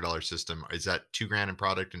 $3,500 system, is that $2,000 in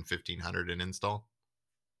product and $1,500 in install?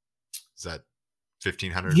 Is that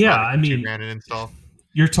 $1,500 in Yeah, product I and mean, $2,000 in install?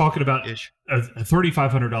 You're talking about Ish. a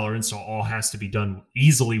 $3,500 install all has to be done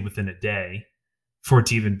easily within a day for it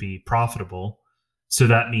to even be profitable. So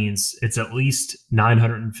that means it's at least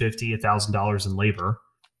 $950, $1,000 in labor.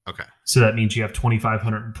 Okay. So that means you have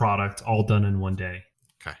 $2,500 in product all done in one day.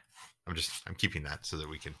 Okay. I'm keeping that so that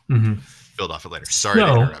we can Mhm. build off it later. Sorry to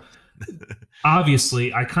No. interrupt.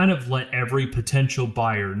 Obviously, I kind of let every potential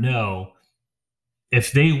buyer know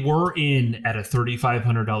if they were in at a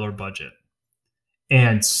 $3,500 budget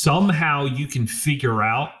and somehow you can figure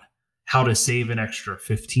out how to save an extra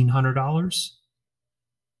 $1,500.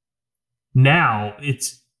 Now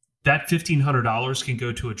it's that $1,500 can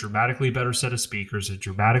go to a dramatically better set of speakers, a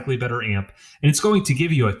dramatically better amp, and it's going to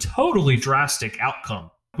give you a totally drastic outcome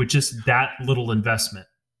with just that little investment.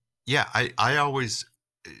 Yeah, I always,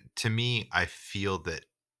 to me, I feel that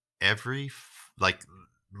like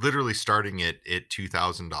literally starting at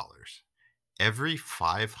 $2,000, every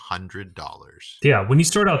 $500. Yeah, when you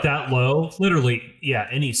start out that low, literally, yeah,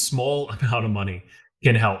 any small amount of money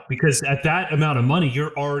can help because at that amount of money,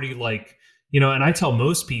 you're already like, and I tell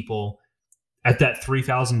most people at that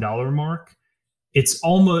 $3,000 mark, it's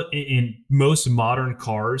almost in most modern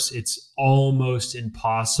cars, it's almost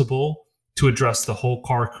impossible to address the whole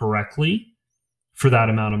car correctly for that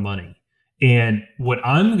amount of money. And what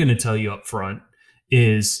I'm going to tell you up front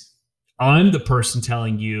is I'm the person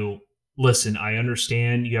telling you, listen, I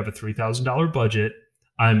understand you have a $3,000 budget.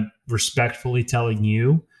 I'm respectfully telling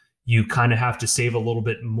you, you kind of have to save a little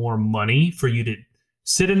bit more money for you to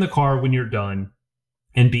sit in the car when you're done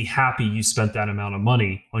and be happy you spent that amount of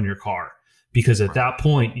money on your car. Because at that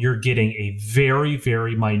point, you're getting a very,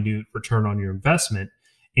 very minute return on your investment.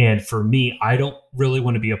 And for me, I don't really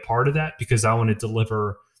want to be a part of that because I want to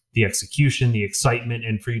deliver the execution, the excitement,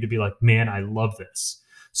 and for you to be like, man, I love this.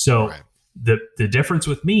 So the difference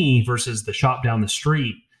with me versus the shop down the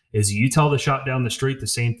street is you tell the shop down the street the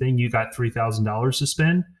same thing, you got $3,000 to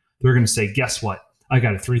spend, they're going to say, guess what? I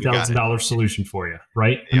got a $3,000 solution for you,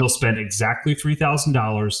 right? Yep. And they'll spend exactly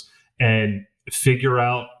 $3,000 and figure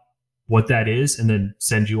out what that is and then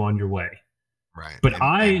send you on your way. Right. But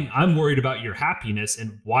I'm worried about your happiness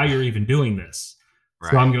and why you're even doing this.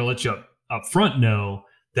 Right. So I'm going to let you up front know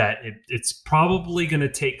that it's probably going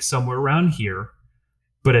to take somewhere around here.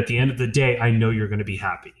 But at the end of the day, I know you're going to be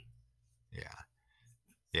happy. Yeah.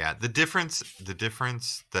 Yeah. The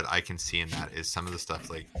difference that I can see in that is some of the stuff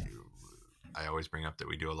like I always bring up that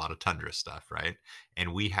we do a lot of Tundra stuff, right?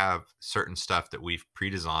 And we have certain stuff that we've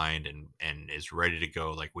pre-designed and is ready to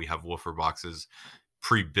go. Like we have woofer boxes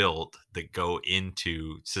pre-built that go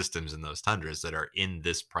into systems in those Tundras that are in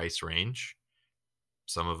this price range.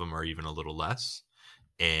 Some of them are even a little less.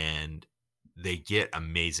 And they get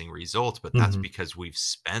amazing results, but that's because we've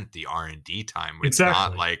spent the R&D time. It's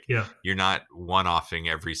not like you're not one-offing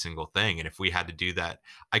every single thing. And if we had to do that,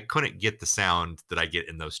 I couldn't get the sound that I get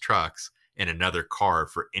in those trucks in another car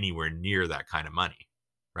for anywhere near that kind of money,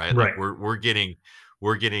 right? Like we're getting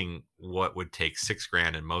what would take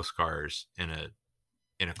 $6,000 in most cars in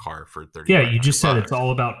a car for 30. Yeah, you just said it's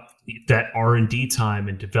all about that R&D time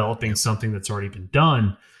and developing something that's already been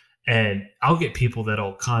done. And I'll get people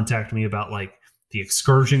that'll contact me about like the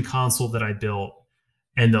Excursion console that I built,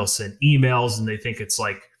 and they'll send emails and they think it's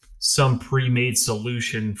like some pre-made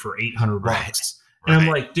solution for $800. Right. And I'm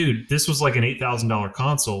like, dude, this was like an $8,000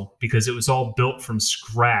 console because it was all built from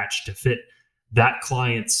scratch to fit that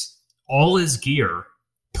client's all his gear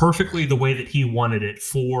perfectly the way that he wanted it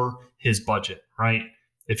for his budget, right?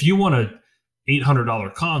 If you want a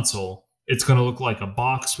 $800 console, it's going to look like a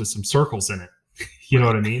box with some circles in it. You know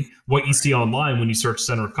what I mean? What you see online when you search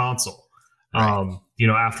center console,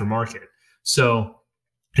 aftermarket. So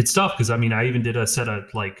it's tough because, I mean, I even did a set of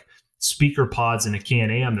like speaker pods in a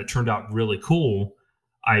Can-Am that turned out really cool.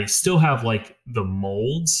 I still have like the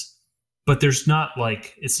molds, but it's not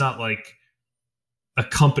like a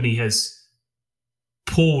company has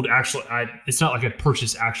pulled it's not like I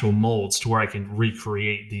purchased actual molds to where I can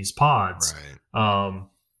recreate these pods,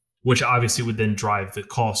 which obviously would then drive the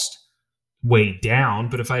cost way down.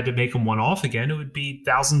 But if I had to make them one off again, it would be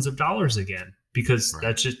thousands of dollars again because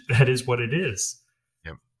that is what it is.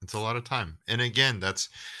 Yep. It's a lot of time. And again, that's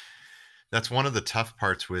one of the tough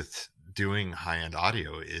parts with doing high-end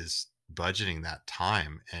audio is budgeting that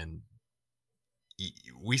time. And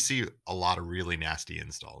we see a lot of really nasty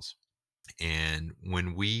installs. And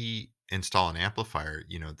when we install an amplifier,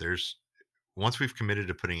 once we've committed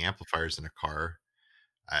to putting amplifiers in a car,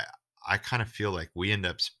 I I kind of feel like we end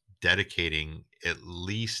up dedicating at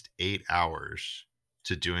least 8 hours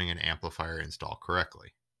to doing an amplifier install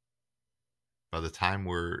correctly. By the time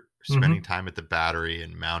we're spending Mhm. time at the battery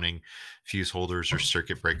and mounting fuse holders or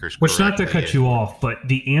circuit breakers Which, not to correctly, cut you off, but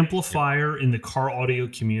the amplifier in the car audio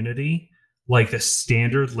community, like the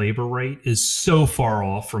standard labor rate, is so far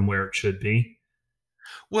off from where it should be.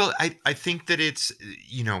 well, I think that it's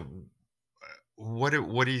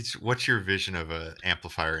what's your vision of a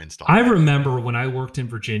amplifier install? I remember when I worked in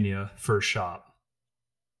Virginia for a shop,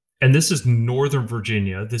 and this is Northern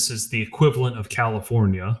Virginia. This is the equivalent of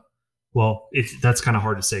California. Well, that's kind of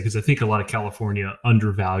hard to say because I think a lot of California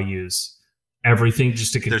undervalues everything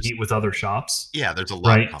just to There's compete with other shops. Yeah, there's a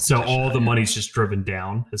lot of Right. So competition all out the here. money's just driven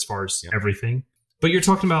down as far as Yep. everything. But you're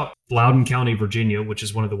talking about Loudoun County, Virginia, which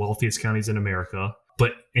is one of the wealthiest counties in America.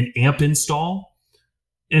 But an amp install,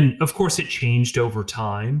 and of course it changed over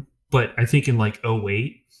time, but I think in like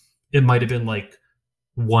 '08, it might have been like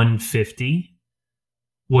 150,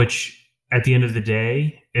 which at the end of the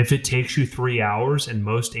day, if it takes you 3 hours, and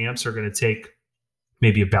most amps are going to take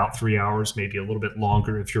maybe about 3 hours, maybe a little bit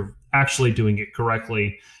longer if you're actually doing it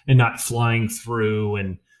correctly and not flying through,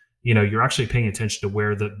 and you're actually paying attention to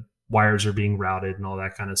where the wires are being routed and all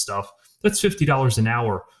that kind of stuff. That's $50 an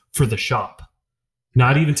hour for the shop,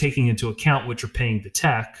 not even taking into account what you're paying the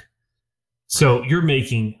tech. So you're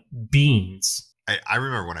making beans. I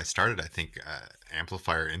remember when I started, I think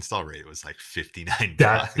amplifier install rate was like 59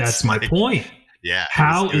 That's bucks. my Like, point. yeah,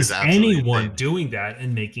 How it was is absolutely anyone insane. doing that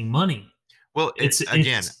and making money? Well, It's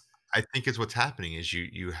again, it's I think is what's happening is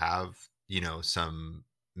you have some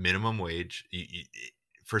minimum wage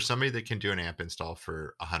for somebody that can do an amp install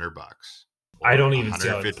for $100 I or don't even see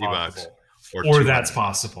how it's $150 possible. or Or that's $200,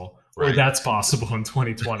 possible. Or right? that's possible in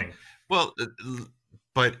 2020. Well,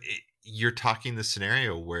 but you're talking the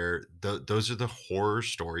scenario where those are the horror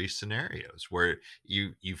story scenarios where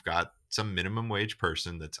you've got some minimum wage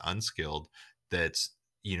person that's unskilled, that's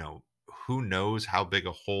who knows how big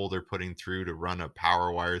a hole they're putting through to run a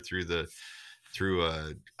power wire through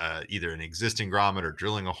either an existing grommet or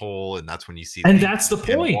drilling a hole, and that's when you see And leaks that's the and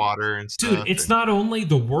point. water and Dude, stuff. it's and- not only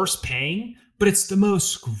the worst paying, but it's the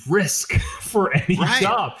most risk for any Right.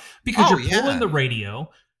 job because Oh, you're pulling yeah. the radio,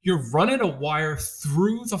 you're running a wire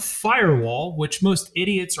through the firewall, which most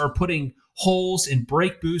idiots are putting holes in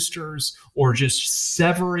brake boosters or just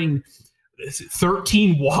severing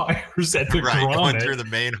 13 wires at the right, going grommet. through the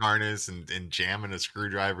main harness and jamming a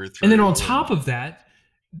screwdriver through. And then on top of that,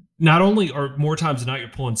 not only are more times than not you're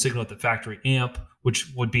pulling signal at the factory amp,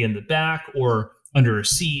 which would be in the back or under a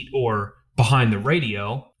seat or behind the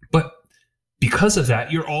radio, but because of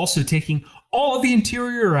that, you're also taking all of the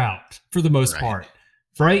interior out for the most Right. part,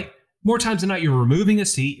 right? More times than not, you're removing a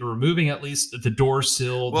seat, you're removing at least the door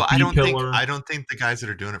sill, Well, the I B-pillar. don't think the guys that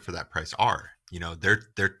are doing it for that price are.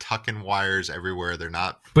 They're tucking wires everywhere. They're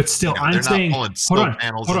not. But still, they're I'm not saying, pulling hold slope on,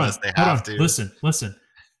 panels hold on, unless they hold have on. to. Listen.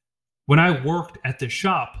 When I worked at the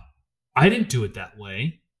shop, I didn't do it that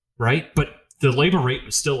way, right? But the labor rate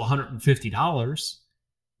was still $150.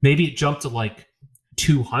 Maybe it jumped to like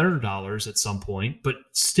 $200 at some point, but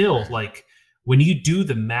still, like when you do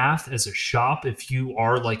the math as a shop, if you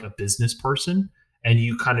are like a business person and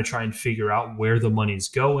you kind of try and figure out where the money's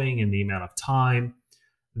going and the amount of time,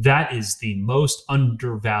 that is the most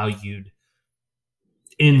undervalued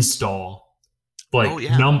install Oh,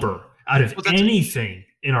 yeah. number out of Well, that's- anything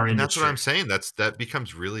in our And that's industry. what I'm saying. That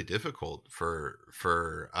becomes really difficult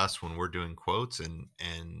for us when we're doing quotes, and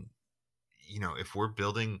if we're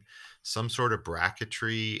building some sort of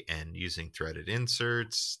bracketry and using threaded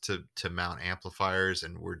inserts to mount amplifiers,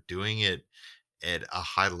 and we're doing it at a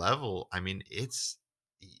high level. I mean, it's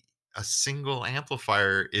a single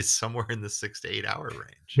amplifier is somewhere in the 6 to 8 hour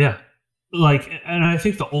range. Yeah. And I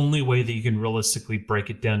think the only way that you can realistically break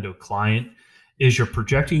it down to a client is you're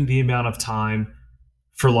projecting the amount of time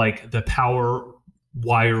for like the power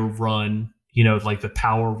wire run, like the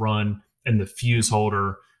power run and the fuse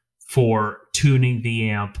holder for tuning the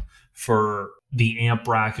amp, for the amp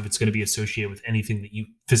rack, if it's going to be associated with anything that you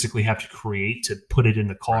physically have to create to put it in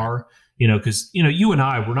the car, because, you and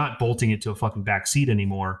I, we're not bolting it to a fucking back seat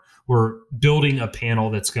anymore. We're building a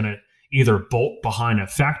panel that's going to either bolt behind a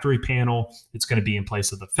factory panel. It's going to be in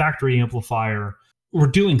place of the factory amplifier. We're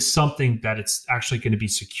doing something that it's actually going to be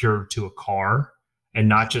secured to a car and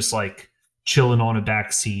not just like chilling on a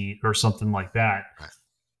back seat or something like that. Right.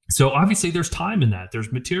 So obviously there's time in that.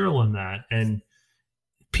 There's material in that. And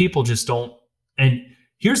people just don't. And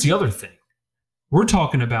here's the other thing. We're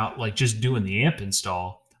talking about like just doing the amp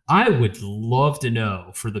install. I would love to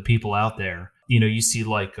know for the people out there, you see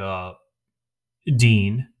like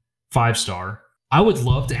Dean, 5-star. I would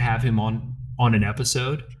love to have him on an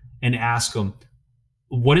episode and ask him,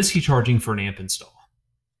 what is he charging for an amp install?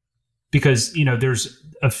 Because, you know, there's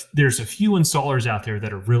a few installers out there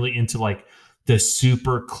that are really into like the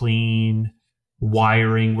super clean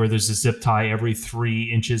wiring where there's a zip tie every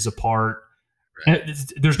 3 inches apart. Right.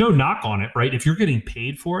 There's no knock on it, right? If you're getting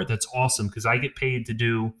paid for it, that's awesome, because I get paid to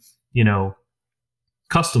do, you know,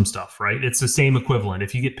 custom stuff, right? It's the same equivalent.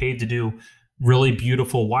 If you get paid to do really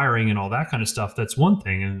beautiful wiring and all that kind of stuff, that's one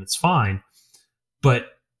thing and it's fine. But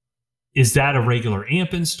is that a regular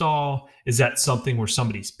amp install? Is that something where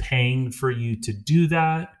somebody's paying for you to do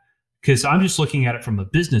that? Because I'm just looking at it from a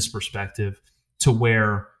business perspective to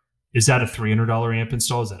where, is that a $300 amp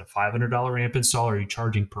install? Is that a $500 amp install? Are you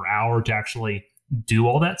charging per hour to actually do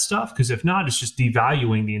all that stuff? Because if not, it's just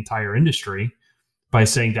devaluing the entire industry by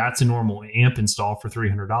saying that's a normal amp install for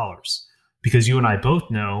 $300. Because you and I both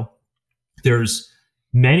know there's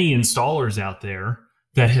many installers out there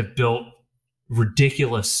that have built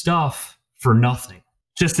ridiculous stuff for nothing,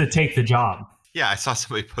 just to take the job. Yeah, I saw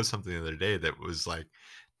somebody post something the other day that was like,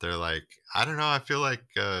 they're like, I don't know, I feel like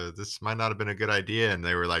this might not have been a good idea. And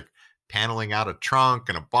they were like paneling out a trunk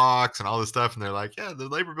and a box and all this stuff. And they're like, yeah, the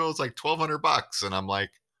labor bill is like $1,200. And I'm like,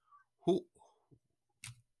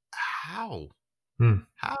 how?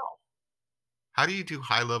 How do you do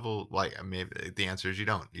high level? Like, I mean, the answer is you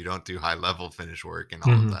don't do high level finish work and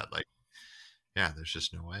all of that. Like, yeah, there's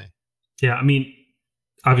just no way. Yeah. I mean,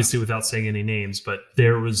 obviously without saying any names, but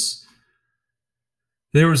there was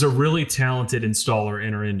a really talented installer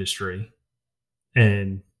in our industry,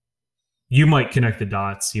 and you might connect the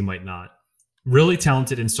dots, you might not. Really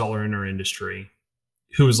talented installer in our industry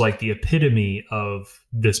who was like the epitome of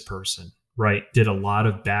this person, right? Did a lot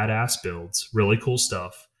of badass builds, really cool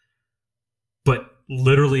stuff, but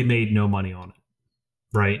literally made no money on it,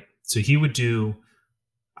 right? So he would do,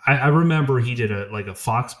 I remember he did a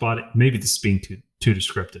Fox body, maybe this is being too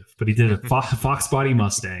descriptive, but he did a Fox body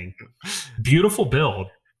Mustang, beautiful build,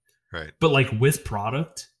 right? But like with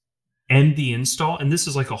product and the install, and this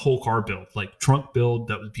is like a whole car build, like trunk build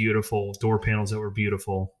that was beautiful, door panels that were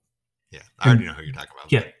beautiful. Yeah, I already know who you're talking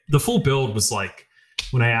about. Yeah, the full build was like,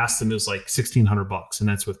 when I asked them, it was like $1,600, and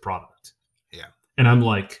that's with product. Yeah, and I'm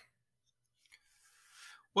like,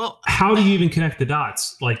 well, how do you even connect the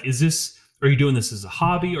dots? Like, are you doing this as a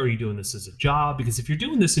hobby, or are you doing this as a job? Because if you're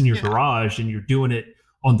doing this in your garage and you're doing it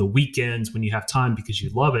on the weekends when you have time because you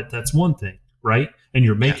love it, that's one thing, right? And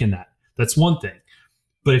you're making that's one thing.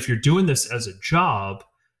 But if you're doing this as a job,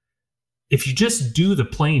 if you just do the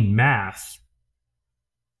plain math,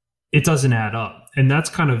 it doesn't add up. And that's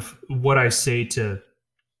kind of what I say to,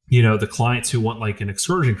 you know, the clients who want like an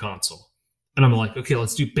excursion console. And I'm like, okay,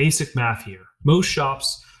 let's do basic math here. Most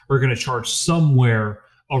shops are going to charge somewhere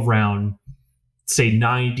around, say,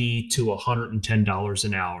 $90 to $110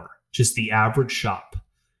 an hour, just the average shop.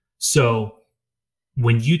 So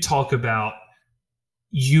when you talk about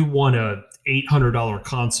you want a $800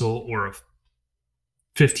 console or a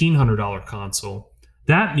 $1,500 console,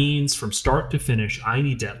 that means from start to finish, I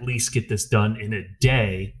need to at least get this done in a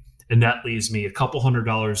day. And that leaves me a couple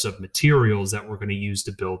 $100 of materials that we're going to use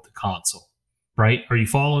to build the console, right? Are you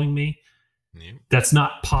following me? Yeah. That's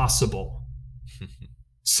not possible.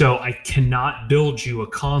 So I cannot build you a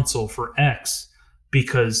console for X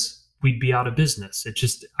because we'd be out of business.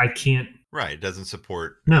 I can't. Right. It doesn't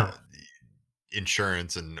support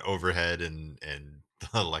insurance and overhead and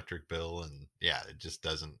the electric bill. And yeah, it just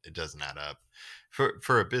doesn't add up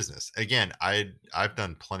for a business. Again, I've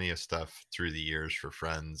done plenty of stuff through the years for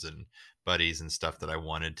friends and buddies and stuff that I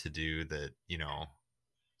wanted to do that, you know,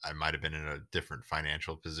 I might have been in a different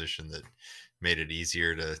financial position that made it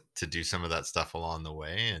easier to do some of that stuff along the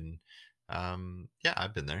way. And yeah,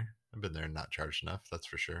 I've been there and not charged enough. That's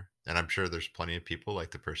for sure. And I'm sure there's plenty of people like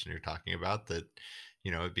the person you're talking about that,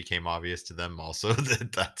 you know, it became obvious to them also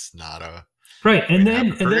that that's not a right. And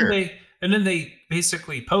then they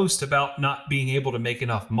basically post about not being able to make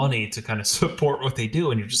enough money to kind of support what they do.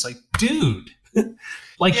 And you're just like, dude,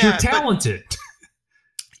 like you're talented.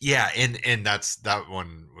 Yeah, and that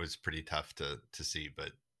one was pretty tough to see.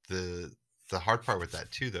 But the hard part with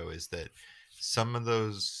that too, though, is that some of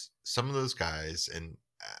those guys and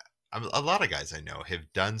a lot of guys I know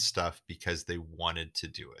have done stuff because they wanted to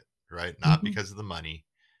do it, right? Not because of the money,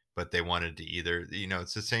 but they wanted to either, you know,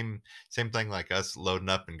 it's the same thing like us loading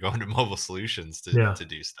up and going to Mobile Solutions to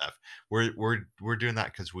do stuff. We're doing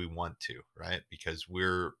that because we want to, right? Because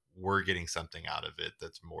we're getting something out of it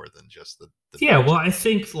that's more than just the well, I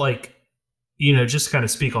think, like, you know, just kind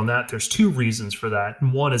of speak on that, there's two reasons for that.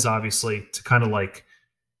 And one is obviously to kind of like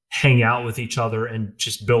hang out with each other and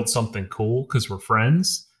just build something cool because we're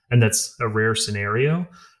friends. And that's a rare scenario.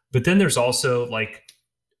 But then there's also like,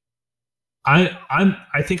 I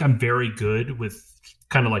think I'm very good with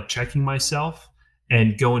kind of like checking myself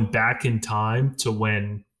and going back in time to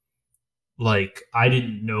when like I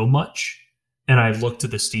didn't know much. And I looked to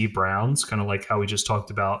the Steve Browns, kind of like how we just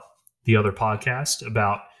talked about the other podcast,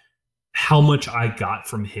 about how much I got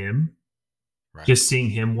from him, Right. just seeing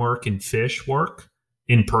him work and Fish work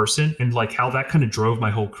in person, and like how that kind of drove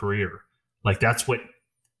my whole career. Like that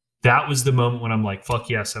was the moment when I'm like, fuck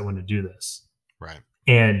yes, I want to do this. Right.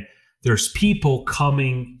 And there's people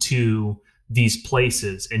coming to these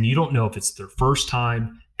places and you don't know if it's their first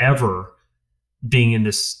time ever being in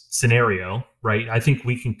this scenario, right? I think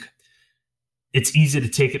it's easy to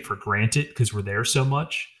take it for granted because we're there so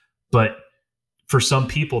much, but for some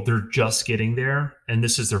people, they're just getting there and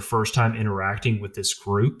this is their first time interacting with this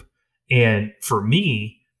group. And for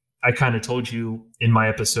me, I kind of told you in my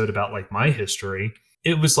episode about like my history,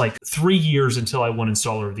 it was like 3 years until I won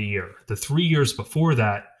Installer of the Year. The 3 years before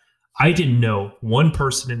that, I didn't know one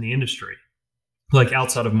person in the industry, like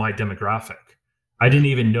outside of my demographic. I didn't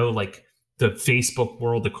even know like the Facebook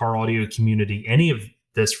world, the car audio community, any of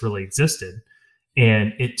this really existed.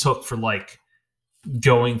 And it took for like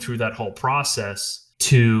going through that whole process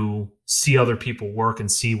to see other people work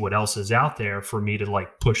and see what else is out there for me to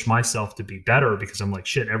like push myself to be better, because I'm like,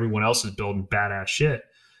 shit, everyone else is building badass shit.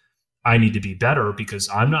 I need to be better because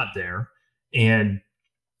I'm not there. And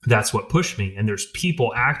that's what pushed me. And there's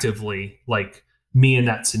people actively like me in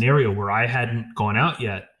that scenario where I hadn't gone out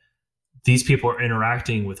yet. These people are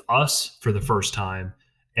interacting with us for the first time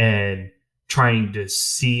and trying to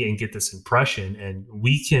see and get this impression. And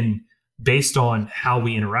we can, based on how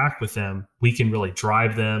we interact with them, we can really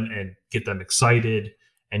drive them and get them excited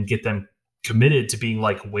and get them committed to being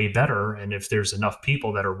like way better. And if there's enough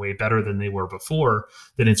people that are way better than they were before,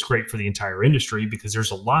 then it's great for the entire industry, because there's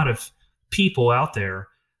a lot of people out there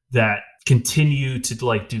that continue to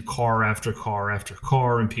like do car after car after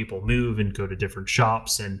car, and people move and go to different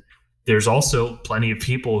shops. And there's also plenty of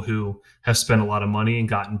people who have spent a lot of money and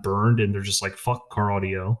gotten burned, and they're just like, fuck car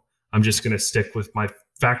audio. I'm just going to stick with my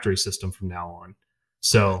factory system from now on.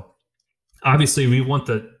 So obviously we want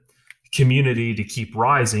the community to keep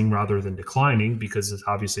rising rather than declining, because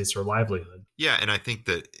obviously it's our livelihood. Yeah, and I think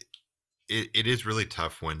that it is really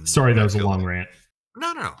tough when... Sorry, that I was a feel long like- rant.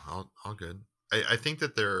 No, all good. I think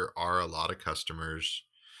that there are a lot of customers,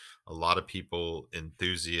 a lot of people,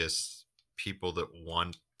 enthusiasts, people that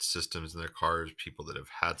want systems in their cars, people that have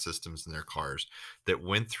had systems in their cars, that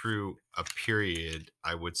went through a period,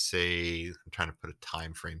 I would say, I'm trying to put a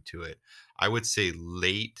time frame to it, I would say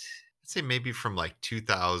late, I'd say maybe from like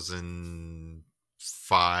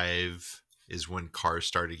 2005 is when cars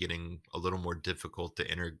started getting a little more difficult to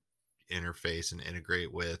interface and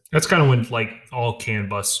integrate with. That's kind of when like all CAN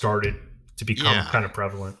bus started to become kind of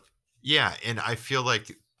prevalent. Yeah, and I feel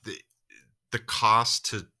like the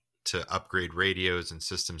cost to upgrade radios and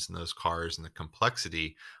systems in those cars and the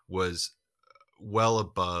complexity was well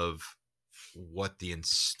above what the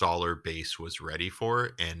installer base was ready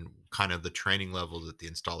for, and kind of the training level that the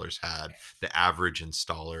installers had, the average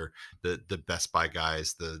installer, the Best Buy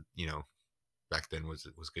guys, back then was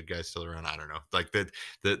Good Guys still around? I don't know. Like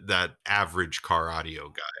that average car audio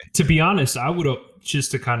guy. To be honest, I would, just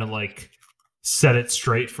to kind of like set it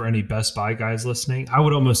straight for any Best Buy guys listening, I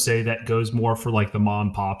would almost say that goes more for like the mom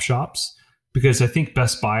and pop shops, because I think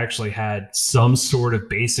Best Buy actually had some sort of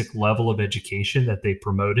basic level of education that they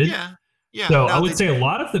promoted. Yeah. So I would say a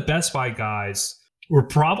lot of the Best Buy guys were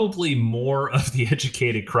probably more of the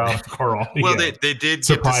educated crowd of car audio. Well, they did get to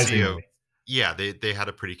see surprisingly. yeah, they had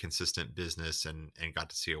a pretty consistent business and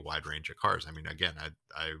got to see a wide range of cars. I mean, again,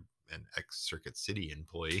 I'm an ex-Circuit City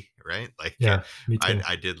employee, right? Like, Yeah, me too.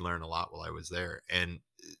 I did learn a lot while I was there, and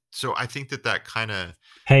so I think that kind of.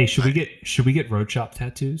 Hey, should we get road shop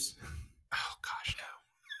tattoos? Oh gosh, no.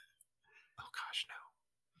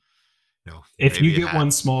 If maybe you a get hat. one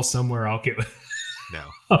small somewhere, I'll get. No,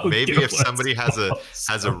 I'll maybe get if one somebody has a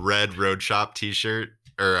small. red road shop T-shirt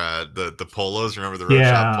or the polos. Remember the road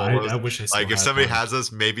Yeah, shop polos? I wish I still Like if had somebody one. has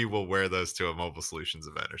those, maybe we'll wear those to a Mobile Solutions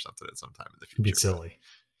event or something at some time in the It'd be future. silly.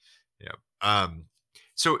 Yeah.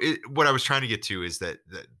 So what I was trying to get to is that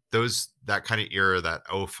that kind of era, that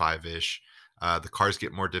 05-ish, the cars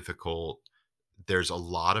get more difficult. There's a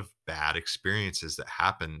lot of bad experiences that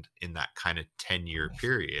happened in that kind of 10-year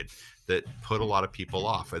period that put a lot of people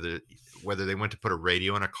off, whether they went to put a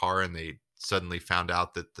radio in a car and they suddenly found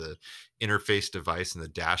out that the interface device and the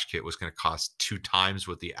dash kit was going to cost 2 times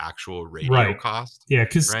what the actual radio Right. cost. Yeah,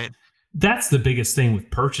 because Right. that's the biggest thing with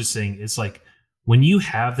purchasing is like when you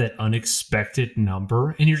have that unexpected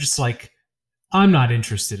number and you're just like, I'm not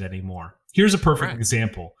interested anymore. Here's a perfect Right.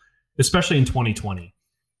 example, especially in 2020.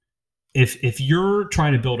 If you're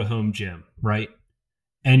trying to build a home gym, right?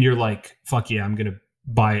 And you're like, fuck yeah, I'm going to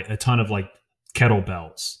buy a ton of like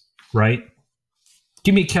kettlebells, right?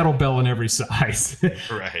 Give me a kettlebell in every size.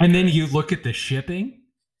 Right. And then you look at the shipping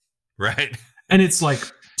Right. and it's like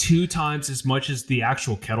 2 times as much as the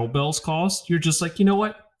actual kettlebells cost. You're just like, you know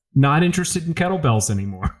what? Not interested in kettlebells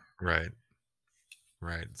anymore. Right.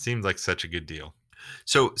 Right. Seemed like such a good deal.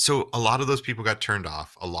 So a lot of those people got turned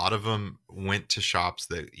off. A lot of them went to shops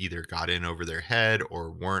that either got in over their head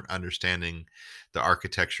or weren't understanding the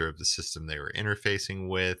architecture of the system they were interfacing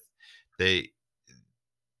with. They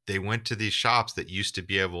went to these shops that used to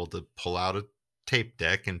be able to pull out a tape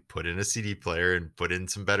deck and put in a CD player and put in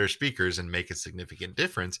some better speakers and make a significant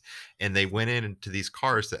difference. And they went into these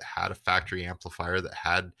cars that had a factory amplifier that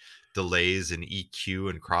had delays and EQ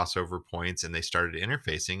and crossover points, and they started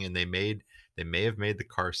interfacing, and they may have made the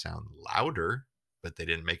car sound louder, but they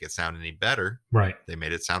didn't make it sound any better. Right. They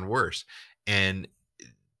made it sound worse. And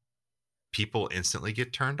people instantly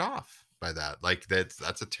get turned off by that. Like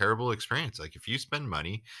that's a terrible experience. Like if you spend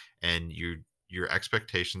money and your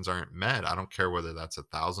expectations aren't met, I don't care whether that's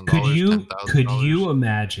 $1,000, Could $10,000. you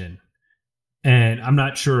imagine? And I'm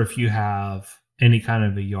not sure if you have any kind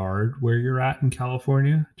of a yard where you're at in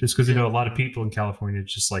California, just because I know a lot of people in California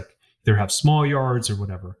just like either have small yards or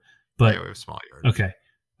whatever. But Yeah, we have small yards. okay,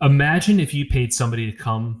 imagine if you paid somebody to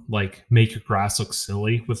come like make your grass look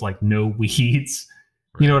silly with like no weeds.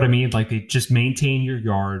 You know what I mean? Like they just maintain your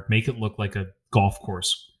yard, make it look like a golf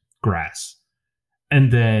course grass.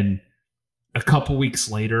 And then a couple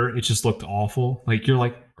weeks later, it just looked awful. Like you're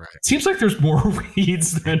like, Right. seems like there's more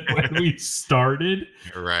weeds than when we started.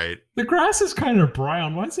 Right. The grass is kind of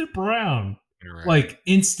brown. Why is it brown? Right. Like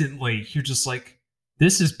instantly, you're just like,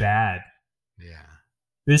 this is bad. Yeah.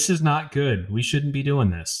 This is not good. We shouldn't be doing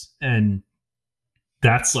this. And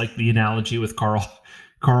that's like the analogy with car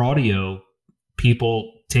audio.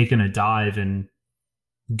 People taking a dive and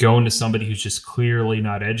going to somebody who's just clearly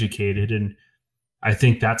not educated. And I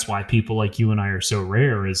think that's why people like you and I are so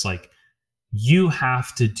rare, is like you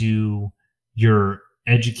have to do your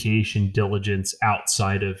education diligence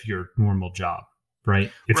outside of your normal job,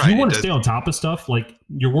 right? If you want to stay on top of stuff, like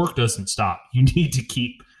your work doesn't stop. You need to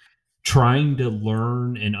keep trying to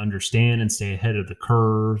learn and understand and stay ahead of the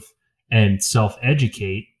curve and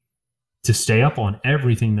self-educate to stay up on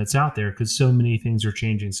everything that's out there, because so many things are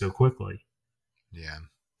changing so quickly. Yeah.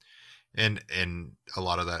 And a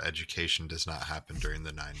lot of that education does not happen during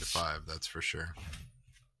the 9 to 5. That's for sure.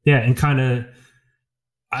 Yeah. And kind of,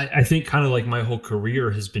 I think kind of like my whole career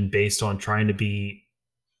has been based on trying to be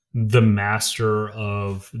the master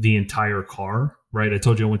of the entire car, right? I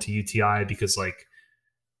told you I went to UTI because like,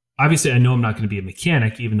 obviously I know I'm not going to be a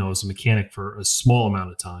mechanic, even though I was a mechanic for a small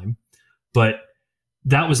amount of time, but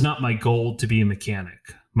that was not my goal to be a mechanic.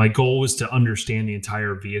 My goal was to understand the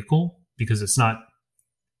entire vehicle, because it's not,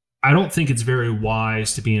 I don't think it's very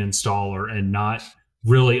wise to be an installer and not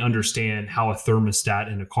really understand how a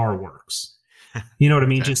thermostat in a car works. You know what I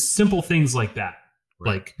mean? Okay. Just simple things like that.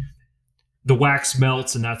 Right. Like the wax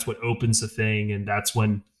melts and that's what opens the thing. And that's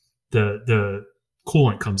when the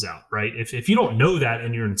coolant comes out, right? If you don't know that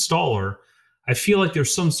and you're an installer, I feel like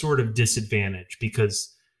there's some sort of disadvantage,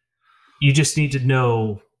 because you just need to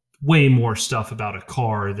know way more stuff about a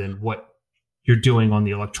car than what you're doing on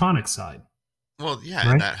the electronic side. Well, yeah,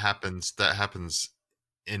 Right? and that happens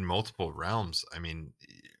in multiple realms. I mean,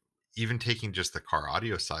 even taking just the car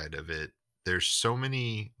audio side of it, there's so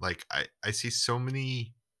many, like I see so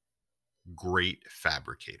many great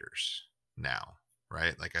fabricators now,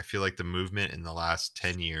 right? Like I feel like the movement in the last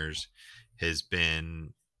 10 years has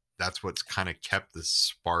been, that's what's kind of kept the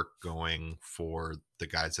spark going for the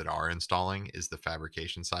guys that are installing, is the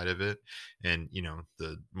fabrication side of it. And, you know,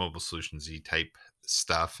 the Mobile Solutions Z type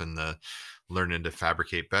stuff and the learning to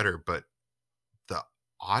fabricate better, but the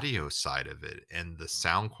audio side of it and the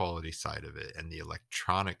sound quality side of it and the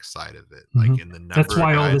electronic side of it, like in the number That's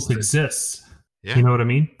why of all guys this that- exists. yeah. You know what I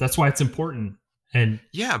mean? That's why it's important. And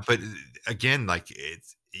Yeah, but again, like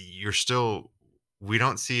we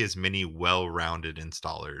don't see as many well-rounded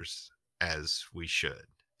installers as we should.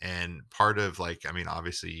 And part of, like, I mean,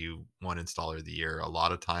 obviously you won installer of the year. A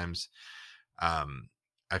lot of times,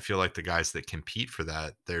 I feel like the guys that compete for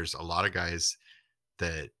that, there's a lot of guys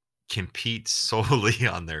that compete solely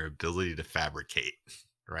on their ability to fabricate,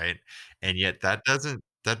 right? And yet that doesn't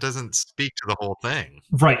speak to the whole thing.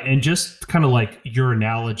 right. And just kind of like your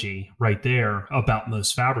analogy right there about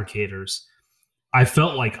most fabricators, I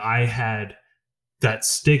felt like I had that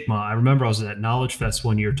stigma. I remember I was at Knowledge Fest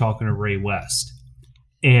one year talking to Ray West,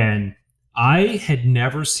 and I had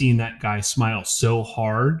never seen that guy smile so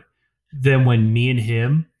hard than when me and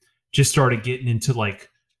him just started getting into like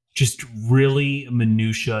just really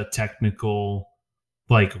minutia technical,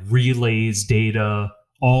 like relays, data,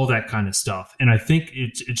 all that kind of stuff. And I think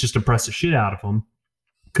it just impressed the shit out of him,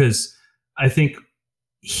 because I think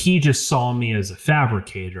he just saw me as a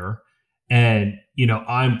fabricator. And, you know,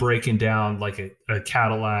 I'm breaking down like a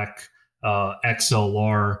Cadillac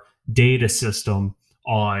XLR data system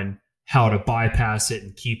on how to bypass it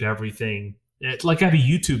and keep everything. Like I have a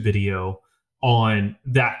YouTube video on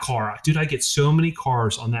that car. Dude, I get so many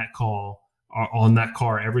cars on that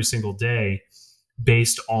car every single day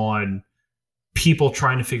based on people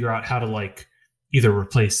trying to figure out how to like either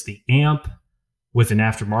replace the amp with an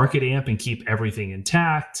aftermarket amp and keep everything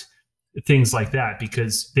intact, things like that,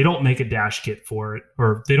 because they don't make a dash kit for it,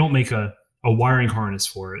 or they don't make a wiring harness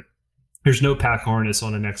for it. There's no pack harness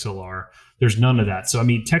on an XLR. There's none of that. So, I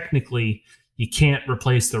mean, technically, you can't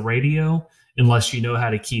replace the radio unless you know how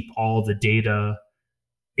to keep all the data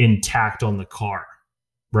intact on the car,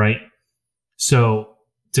 right? So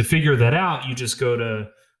to figure that out, you just go to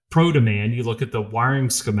ProDemand, you look at the wiring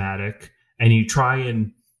schematic, and you try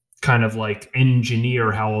and kind of like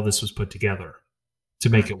engineer how all this was put together to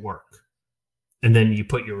make it work. And then you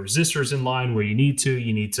put your resistors in line where you need to.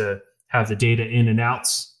 You need to have the data in and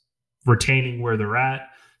outs retaining where they're at.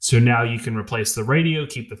 So now you can replace the radio,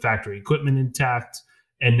 keep the factory equipment intact,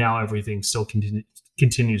 and now everything still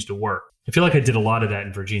continues to work. I feel like I did a lot of that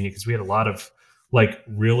in Virginia because we had a lot of like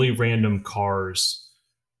really random cars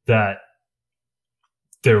that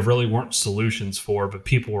there really weren't solutions for, but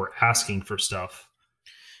people were asking for stuff.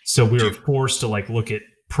 So we were forced to like look at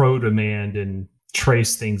ProDemand and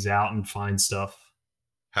trace things out and find stuff.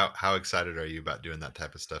 How excited are you about doing that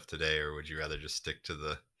type of stuff today, or would you rather just stick to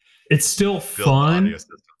the? It's still fun.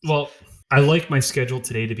 Well, I like my schedule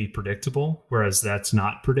today to be predictable, whereas that's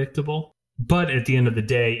not predictable. But at the end of the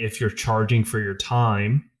day, if you're charging for your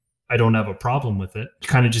time, I don't have a problem with it.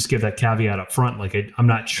 Kind of just give that caveat up front. Like I'm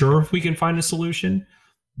not sure if we can find a solution,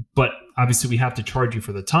 but obviously we have to charge you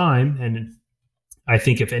for the time. And I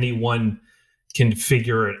think if anyone can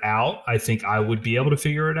figure it out, I think I would be able to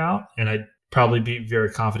figure it out. And I'd probably be very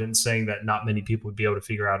confident in saying that not many people would be able to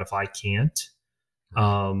figure out if I can't.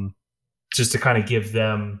 Just to kind of give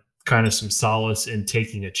them kind of some solace in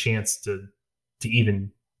taking a chance to even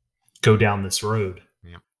go down this road.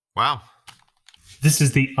 Yeah. Wow. This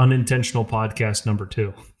is the unintentional podcast number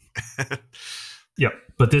 2. Yep.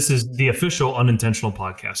 But this is the official unintentional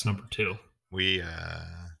podcast number 2.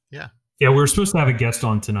 Yeah, we were supposed to have a guest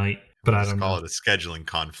on tonight, but I don't know. Call it a scheduling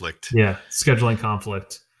conflict. Yeah. Scheduling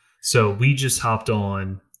conflict. So we just hopped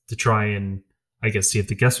on to try and, I guess, see if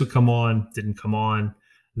the guest would come on. Didn't come on.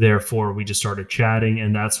 Therefore, we just started chatting,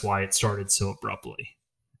 and that's why it started so abruptly.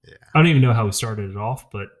 Yeah. I don't even know how we started it off,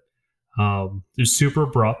 but it was super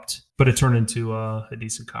abrupt, but it turned into a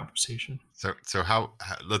decent conversation. So how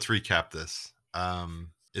let's recap this.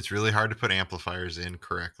 It's really hard to put amplifiers in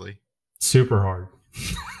correctly. Super hard.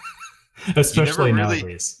 Especially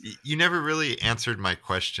nowadays. You never really answered my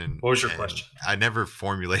question. What was your question? I never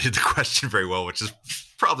formulated the question very well, which is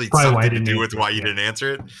probably something to do with why you didn't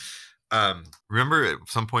answer it. Remember at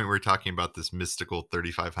some point we were talking about this mystical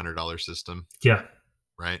 $3,500 system? Yeah.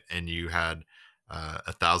 Right. And you had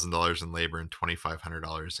 $1,000 in labor and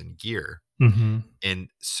 $2,500 in gear. Mm-hmm. And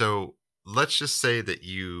so let's say that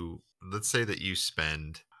you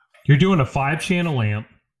spend. You're doing a 5-channel amp.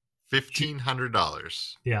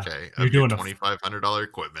 $1,500. Yeah. Okay. You're of your doing $2,500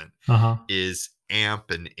 equipment is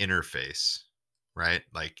amp and interface, right?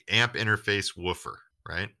 Like amp interface woofer,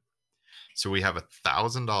 right? So we have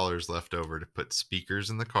 $1,000 left over to put speakers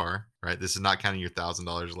in the car, right? This is not counting your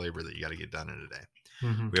 $1,000 labor that you got to get done in a day.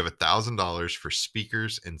 Mm-hmm. We have $1,000 for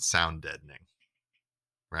speakers and sound deadening,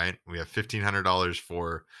 right? We have $1,500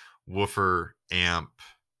 for woofer, amp,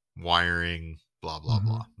 wiring, blah, blah,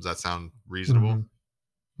 blah. Does that sound reasonable?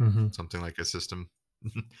 Mm-hmm. Something like a system.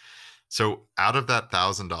 So out of that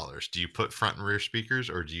 $1,000, do you put front and rear speakers,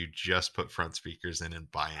 or do you just put front speakers in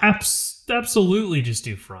and buy amps? Absolutely, just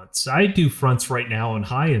do fronts. I do fronts right now on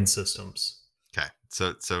high-end systems. Okay,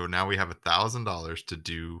 so now we have $1,000 to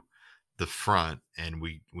do the front, and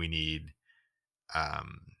we need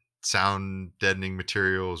sound deadening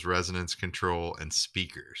materials, resonance control, and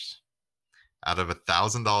speakers. Out of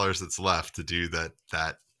 $1,000 that's left to do that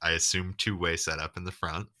I assume 2-way setup in the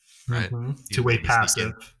front, right? Mm-hmm. 2-way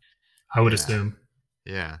passive, I would assume.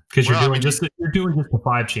 Yeah, because you're doing just a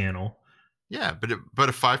 5-channel. Yeah, but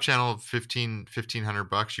a 5-channel, 1,500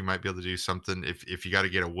 bucks, you might be able to do something. If you got to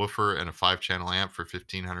get a woofer and a 5-channel amp for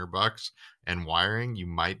 1,500 bucks and wiring, you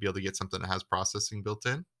might be able to get something that has processing built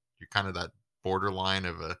in. You're kind of that borderline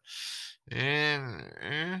of a,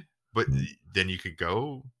 but then you could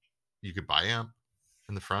buy amp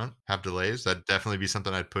in the front, have delays. That'd definitely be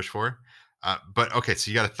something I'd push for. But okay,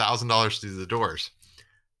 so you got $1,000 to do the doors.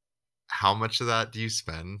 How much of that do you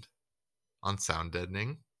spend on sound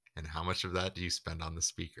deadening? And how much of that do you spend on the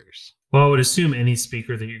speakers? Well, I would assume any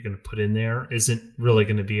speaker that you're going to put in there isn't really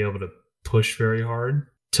going to be able to push very hard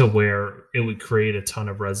to where it would create a ton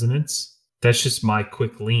of resonance. That's just my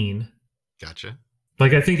quick lean. Gotcha.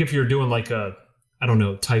 Like, I think if you're doing like a, I don't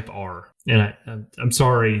know, Type R, and I'm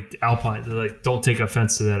sorry, Alpine, like, don't take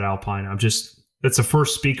offense to that, Alpine. That's the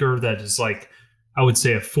first speaker that is, like, I would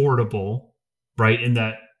say affordable, right? In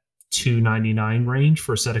that $299 range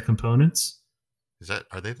for a set of components.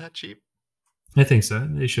 Are they that cheap? I think so.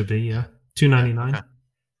 They should be, yeah. $299. Okay.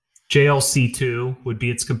 JLC2 would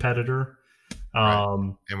be its competitor.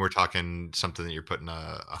 Right. And we're talking something that you're putting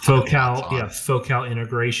a Focal, Focal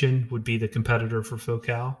integration would be the competitor for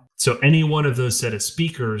Focal. So any one of those set of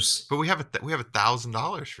speakers. But we have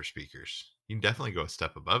 $1,000 for speakers. You can definitely go a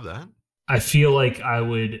step above that. I feel like I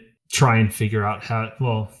would try and figure out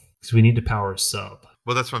because we need to power a sub.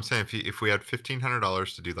 Well, that's what I'm saying. If we had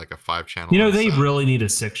 $1,500 to do like a 5-channel, they really need a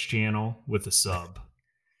 6-channel with a sub.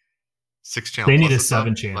 6-channel. They need a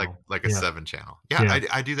 7-channel, like a 7-channel. Yeah.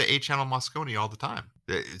 I do the 8-channel Mosconi all the time.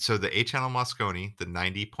 So the 8-channel Mosconi, the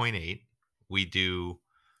 90.8, we do.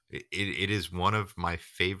 It is one of my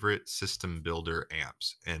favorite system builder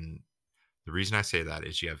amps, and the reason I say that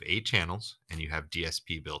is you have 8 channels and you have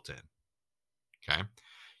DSP built in. Okay.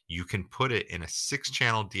 You can put it in a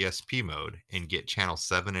 6-channel DSP mode and get channel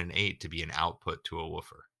 7 and 8 to be an output to a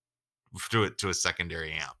woofer, to a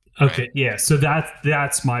secondary amp. Right? Okay, yeah. So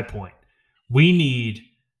that's my point. We need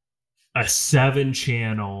a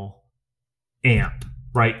 7-channel amp,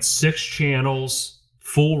 right? 6 channels,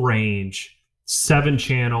 full range.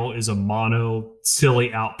 7-channel is a mono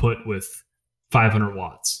silly output with 500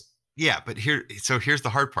 watts. Yeah, but here's the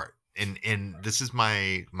hard part. And this is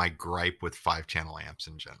my gripe with 5-channel amps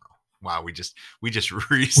in general. Wow, we just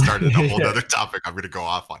restarted a whole other topic I'm going to go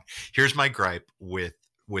off on. Here's my gripe with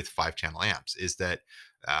 5-channel amps is that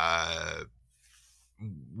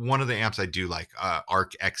one of the amps I do like,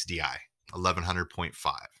 Arc XDI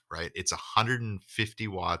 1100.5, right? It's 150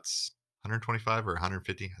 watts, 125 or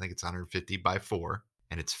 150. I think it's 150 by 4,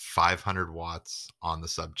 and it's 500 watts on the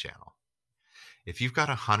sub channel. If you've got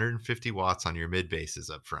 150 watts on your mid basses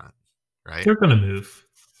up front, right? They're going to move.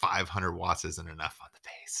 500 watts isn't enough on the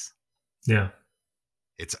bass. Yeah.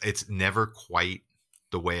 It's never quite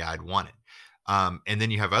the way I'd want it. And then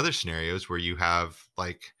you have other scenarios where you have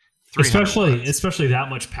like especially that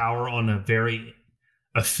much power on a very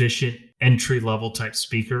efficient entry level type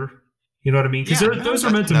speaker. You know what I mean? Because those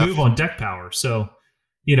are meant to move on deck power. So,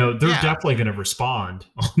 they're definitely going to respond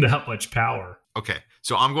on that much power. Okay,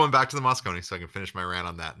 so I'm going back to the Mosconi so I can finish my rant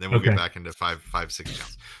on that. Then we'll get back into 5, 6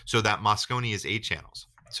 channels. So that Mosconi is 8 channels.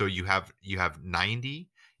 So you have 90.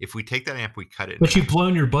 If we take that amp, we cut it. But you've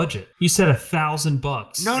blown your budget. You said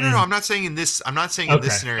 $1,000. No. I'm not saying in this. I'm not saying in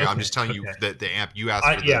this scenario. I'm just telling you that the amp you asked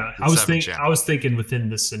for. I was thinking within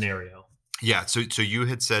this scenario. Yeah. So you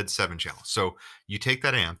had said 7 channels. So you take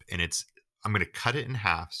that amp and I'm going to cut it in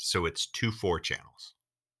half so it's 2 4 channels.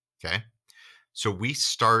 Okay. So we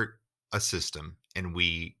start a system and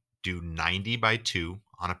we do 90 by 2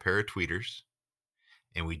 on a pair of tweeters,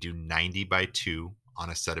 and we do 90 by 2 on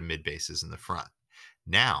a set of mid basses in the front.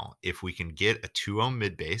 Now, if we can get a 2-ohm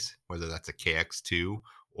mid bass, whether that's a KX2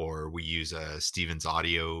 or we use a Stevens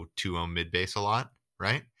Audio 2-ohm mid bass a lot,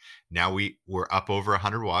 right? Now we're up over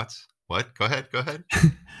 100 watts. What? Go ahead.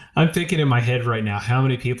 I'm thinking in my head right now, how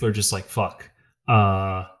many people are just like, fuck.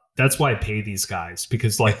 That's why I pay these guys,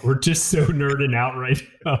 because like we're just so nerding out right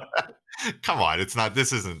now. Come on, it's not.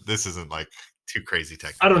 This isn't like too crazy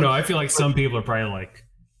technical. I don't know. I feel like some people are probably like,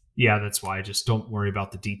 yeah, that's why I just don't worry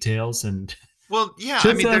about the details and. Well, yeah,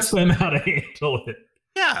 just ask them how to handle it.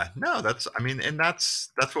 Yeah, no, that's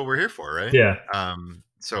what we're here for, right? Yeah.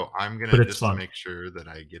 So I'm gonna just to make sure that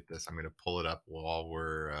I get this. I'm gonna pull it up while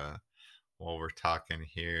we're talking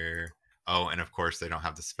here. Oh, and of course they don't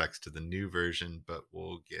have the specs to the new version, but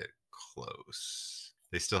we'll get close.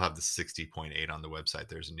 They still have the 60.8 on the website.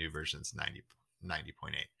 There's a new version, it's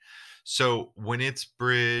 90.8. So when it's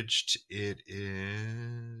bridged, it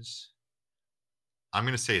is. I'm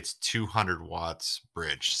going to say it's 200 watts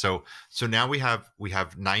bridge. So now we have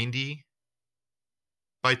 90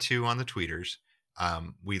 by 2 on the tweeters,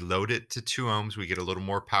 We load it to 2 ohms. We get a little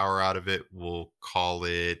more power out of it. We'll call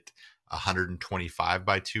it 125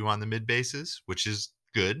 by 2 on the mid basses, which is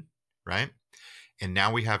good, right? And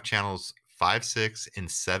now we have channels 5, 6,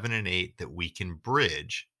 and 7 and 8 that we can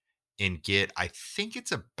bridge and get, I think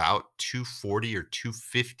it's about 240 or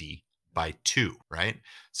 250 by 2, right?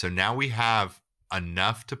 So now we have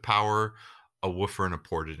enough to power a woofer and a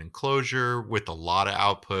ported enclosure with a lot of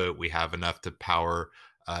output. We have enough to power,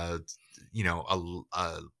 a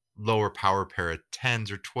lower power pair of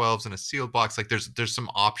 10s or 12s and a sealed box. Like there's some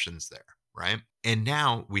options there, right? And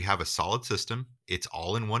now we have a solid system. It's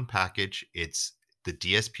all in one package. It's the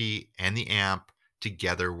DSP and the amp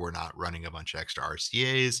together. We're not running a bunch of extra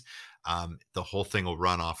RCAs. The whole thing will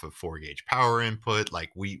run off of 4-gauge power input.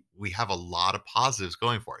 Like we have a lot of positives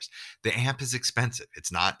going for us. The amp is expensive.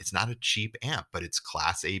 It's not a cheap amp, but it's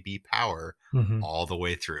class AB power all the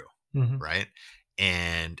way through, right?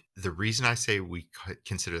 And the reason I say we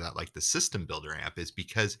consider that like the system builder amp is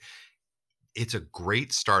because it's a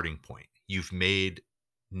great starting point. You've made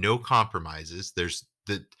no compromises.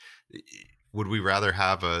 Would we rather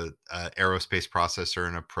have a aerospace processor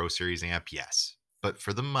and a Pro Series amp? Yes. But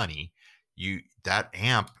for the money, that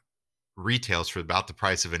amp retails for about the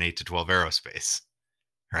price of an 8 to 12 aerospace,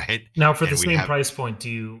 right? Now, for the same price point,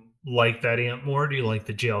 do you like that amp more? Or do you like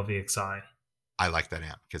the JLVXI? I like that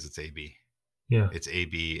amp because it's AB. Yeah, it's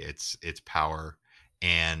AB. It's power,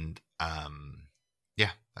 and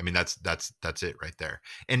yeah. I mean that's it right there.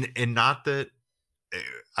 And not that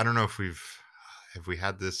I don't know if we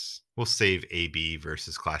had this. We'll save AB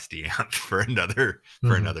versus Class D amp for another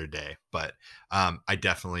day. But I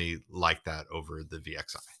definitely like that over the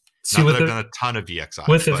VXI. See, Not that I've done a ton of VXI.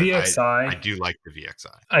 With the VXI, I do like the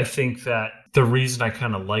VXI. I think that the reason I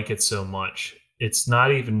kind of like it so much, it's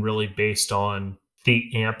not even really based on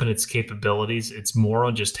the amp and its capabilities. It's more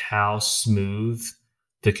on just how smooth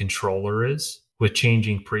the controller is with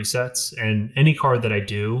changing presets. And any card that I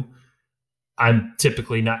do, I'm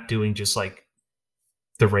typically not doing just like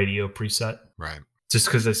the radio preset, right? Just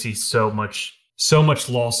because I see so much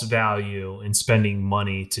lost value in spending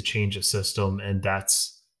money to change a system, and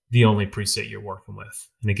that's the only preset you're working with.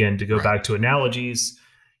 And again, to go back to analogies,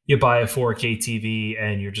 you buy a 4K TV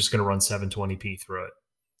and you're just going to run 720p through it,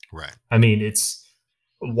 right? I mean, it's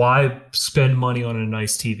why spend money on a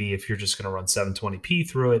nice TV if you're just going to run 720p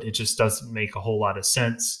through it? It just doesn't make a whole lot of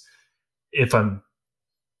sense. If I'm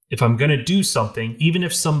going to do something, even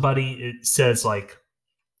if somebody says like,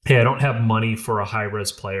 hey, I don't have money for a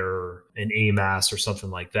high-res player or an AMAS or something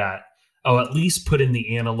like that, I'll at least put in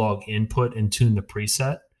the analog input and tune the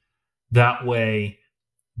preset. That way,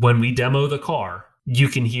 when we demo the car, you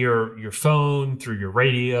can hear your phone through your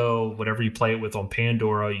radio, whatever you play it with on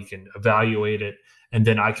Pandora, you can evaluate it, and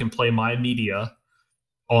then I can play my media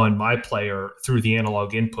on my player through the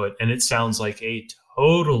analog input, and it sounds like a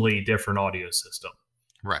totally different audio system.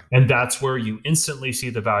 Right. And that's where you instantly see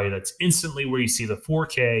the value. That's instantly where you see the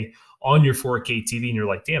 4K on your 4K TV, and you're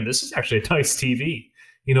like, damn, this is actually a nice TV.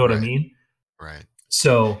 You know what I mean? Right.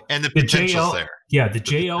 So and the potential's there. Yeah, the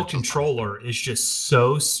JL controller is just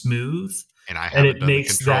so smooth. And I haven't done the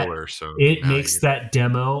controller, so it makes that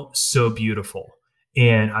demo so beautiful.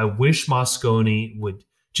 And I wish Mosconi would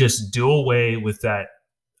just do away with that.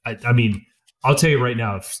 I mean, I'll tell you right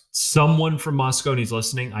now, if someone from Mosconi is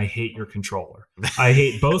listening, I hate your controller. I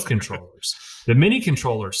hate both controllers. The mini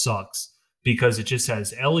controller sucks because it just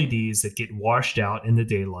has LEDs that get washed out in the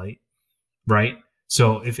daylight, right?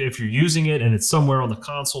 So if you're using it and it's somewhere on the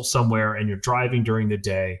console somewhere and you're driving during the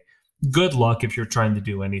day, good luck if you're trying to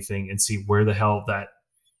do anything and see where the hell that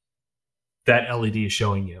LED is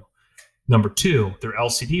showing you. Number two, their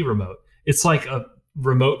LCD remote. It's like a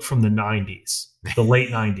remote from the 90s, the late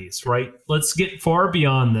 90s, right? Let's get far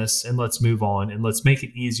beyond this and let's move on and let's make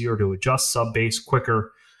it easier to adjust sub bass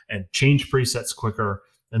quicker and change presets quicker.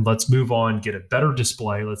 And let's move on, get a better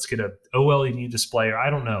display. Let's get a OLED display, or I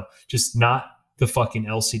don't know, just not the fucking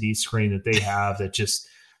LCD screen that they have that just,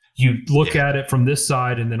 you look at it from this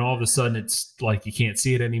side and then all of a sudden it's like you can't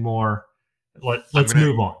see it anymore. Let's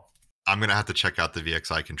move on. I'm going to have to check out the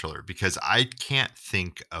VXI controller because I can't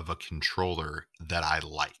think of a controller that I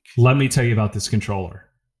like. Let me tell you about this controller.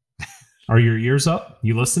 Are your ears up?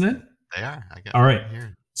 You listening? They are. All right.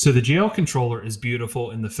 So the JL controller is beautiful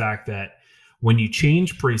in the fact that when you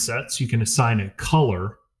change presets, you can assign a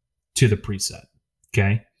color to the preset.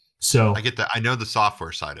 Okay. So I get that. I know the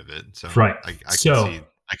software side of it. So right.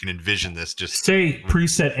 I can envision this just say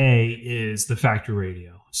preset A is the factory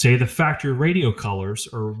radio. Say the factory radio colors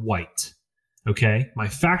are white. Okay. My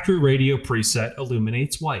factory radio preset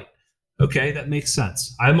illuminates white. Okay, that makes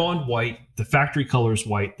sense. I'm on white. The factory color is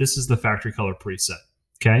white. This is the factory color preset.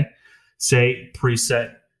 Okay. Say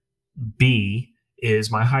preset B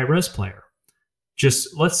is my high res player.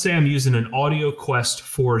 Just let's say I'm using an Audio Quest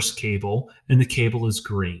Force cable and the cable is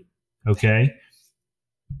green. Okay.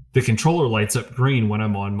 The controller lights up green when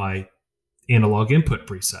I'm on my analog input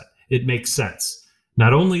preset. It makes sense.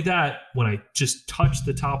 Not only that, when I just touch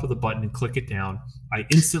the top of the button and click it down, I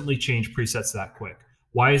instantly change presets that quick.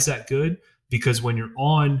 Why is that good? Because when you're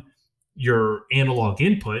on your analog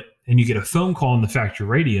input and you get a phone call on the factory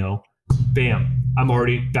radio, bam, I'm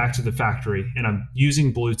already back to the factory and I'm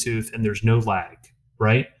using Bluetooth and there's no lag,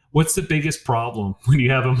 right? What's the biggest problem when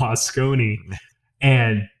you have a Moscone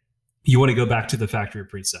and you want to go back to the factory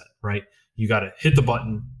preset, right? You got to hit the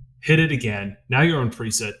button, hit it again. Now you're on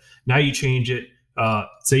preset. Now you change it.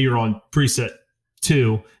 Say you're on preset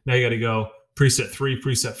 2. Now you got to go preset 3,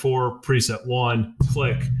 preset 4, preset 1,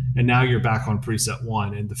 click, and now you're back on preset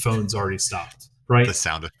 1 and the phone's already stopped, right? The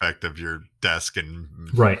sound effect of your desk and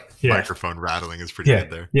Yeah. microphone rattling is pretty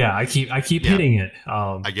good there. Yeah, I keep hitting it.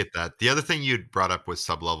 I get that. The other thing you brought up was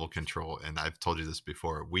sub-level control, and I've told you this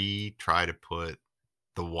before. We try to put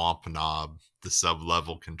the WAMP knob, the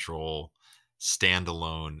sub-level control,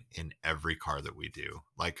 standalone in every car that we do.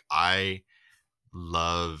 Like, I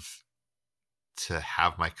love to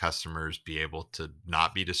have my customers be able to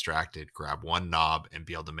not be distracted, grab one knob and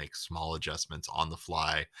be able to make small adjustments on the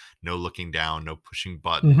fly. No looking down, no pushing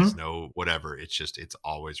buttons, no whatever. It's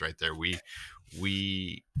always right there. I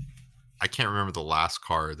can't remember the last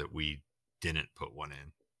car that we didn't put one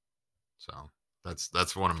in. So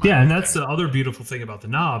that's one of my and that's the other beautiful thing about the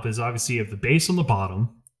knob is obviously you have the base on the bottom,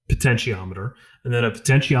 potentiometer, and then a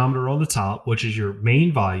potentiometer on the top, which is your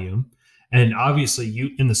main volume. And obviously,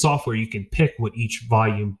 you in the software, you can pick what each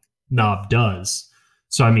volume knob does.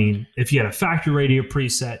 So, I mean, if you had a factory radio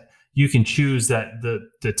preset, you can choose that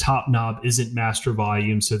the top knob isn't master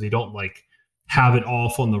volume, so they don't like have it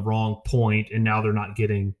off on the wrong point, and now they're not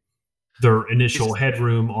getting their initial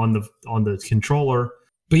headroom on the controller.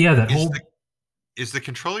 But yeah, that is the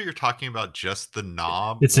controller you're talking about just the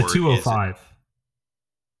knob? It's a 205.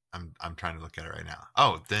 I'm trying to look at it right now.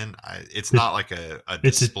 Oh, then it's not like a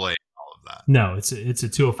display. That. No, it's a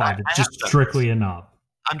 205. It's just strictly a knob.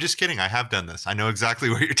 I'm just kidding. I have done this. I know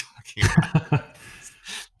exactly what you're talking about.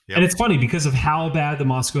 Yep. And it's funny because of how bad the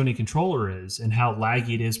Moscone controller is and how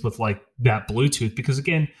laggy it is with like that Bluetooth. Because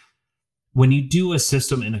again, when you do a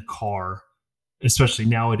system in a car, especially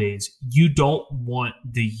nowadays, you don't want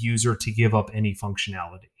the user to give up any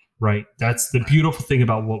functionality, right? That's the beautiful thing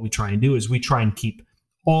about what we try and do is we try and keep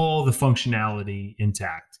all the functionality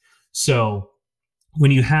intact. So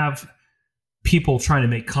when you have people trying to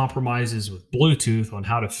make compromises with Bluetooth on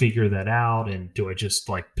how to figure that out, and do I just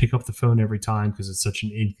like pick up the phone every time because it's such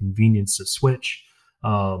an inconvenience to switch?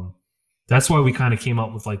 That's why we kind of came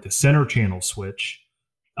up with like the center channel switch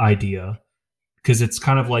idea, because it's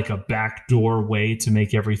kind of like a backdoor way to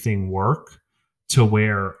make everything work to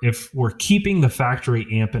where if we're keeping the factory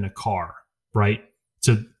amp in a car, right?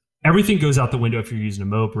 So everything goes out the window if you're using a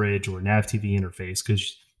MoBridge or a Nav TV interface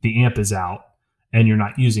because the amp is out and you're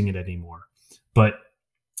not using it anymore. But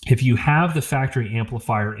if you have the factory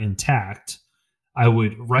amplifier intact, I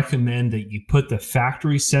would recommend that you put the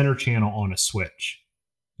factory center channel on a switch.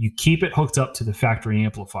 You keep it hooked up to the factory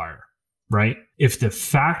amplifier, right? If the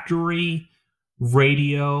factory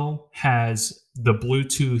radio has the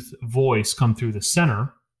Bluetooth voice come through the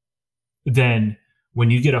center, then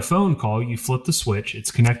when you get a phone call, you flip the switch, it's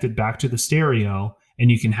connected back to the stereo, and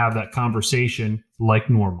you can have that conversation like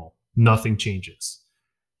normal. Nothing changes.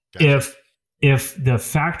 Gotcha. If the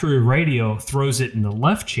factory radio throws it in the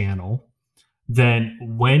left channel, then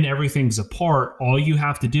when everything's apart, all you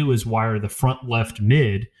have to do is wire the front left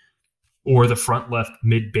mid or the front left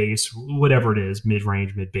mid bass, whatever it is, mid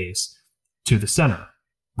range, mid bass, to the center,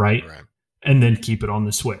 right? And then keep it on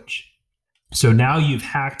the switch. So now you've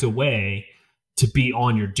hacked away to be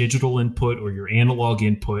on your digital input or your analog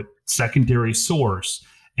input, secondary source,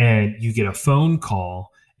 and you get a phone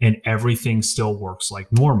call and everything still works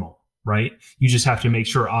like normal. Right? You just have to make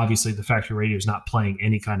sure, obviously, the factory radio is not playing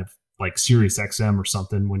any kind of like Sirius XM or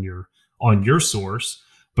something when you're on your source.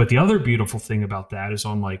 But the other beautiful thing about that is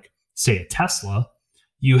on like, say, a Tesla,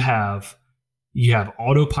 you have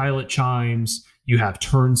autopilot chimes, you have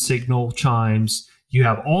turn signal chimes, you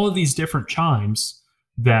have all of these different chimes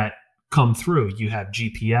that come through. You have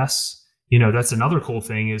GPS. You know, that's another cool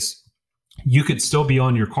thing is you could still be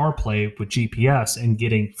on your CarPlay with GPS and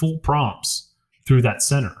getting full prompts through that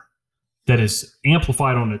center that is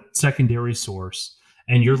amplified on a secondary source,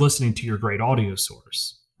 and you're listening to your great audio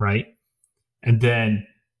source, right? And then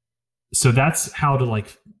So that's how to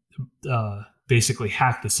like basically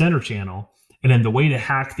hack the center channel. And then the way to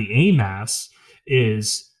hack the AMAS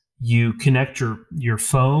is you connect your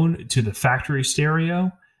phone to the factory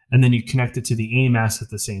stereo, and then you connect it to the AMAS at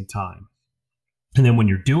the same time. And then when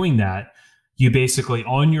you're doing that, you basically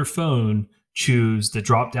on your phone choose the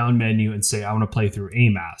drop down menu and say, I want to play through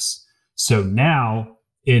AMAS. So now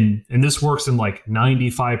and this works in like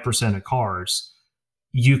 95% of cars,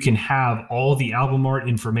 you can have all the album art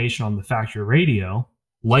information on the factory radio,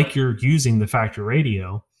 like you're using the factory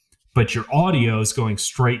radio, but your audio is going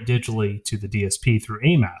straight digitally to the DSP through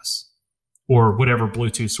AMAS or whatever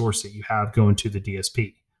Bluetooth source that you have going to the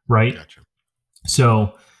DSP, right? Gotcha.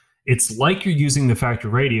 So it's like you're using the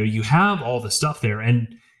factory radio. You have all the stuff there.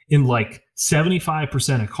 And in like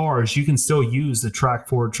 75% of cars, you can still use the track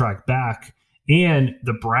forward, track back, and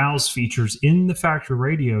the browse features in the factory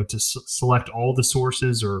radio to select all the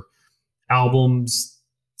sources or albums,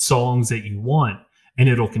 songs that you want, and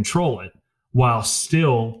it'll control it while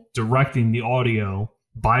still directing the audio,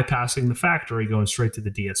 bypassing the factory, going straight to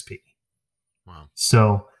the DSP. Wow.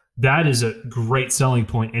 So that is a great selling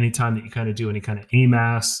point anytime that you kind of do any kind of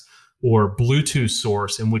AMAS or Bluetooth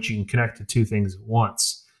source in which you can connect to two things at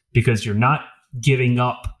once, because you're not giving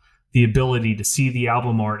up the ability to see the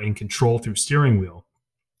album art and control through steering wheel.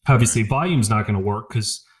 Obviously, volume's not going to work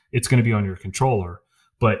because it's going to be on your controller,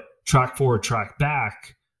 but track forward, track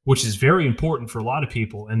back, which is very important for a lot of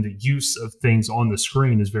people, and the use of things on the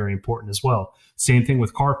screen is very important as well. Same thing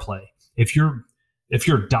with CarPlay. If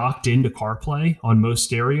you're docked into CarPlay on most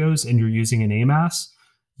stereos and you're using an AMAS,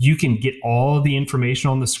 you can get all the information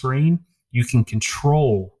on the screen. You can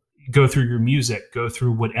control, go through your music, go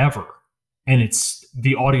through whatever, and it's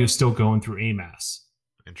the audio still going through AMAS.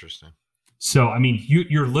 Interesting. So, I mean,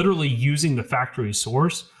 you're literally using the factory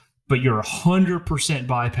source, but you're 100%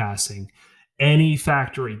 bypassing any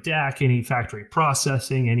factory DAC, any factory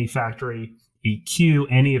processing, any factory EQ,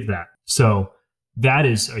 any of that. So that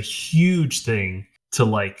is a huge thing to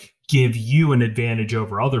like give you an advantage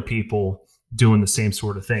over other people doing the same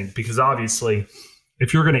sort of thing. Because obviously,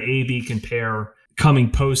 if you're going to A/B compare coming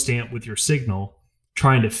post amp with your signal,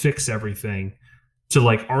 trying to fix everything to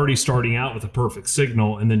like already starting out with a perfect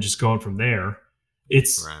signal and then just going from there,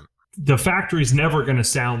 it's Right. the factory's never going to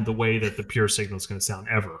sound the way that the pure signal is going to sound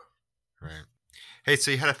ever. Right. Hey,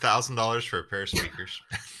 so you had $1,000 for a pair of speakers.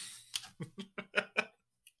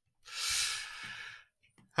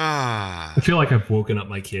 I feel like I've woken up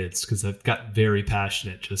my kids because I've got very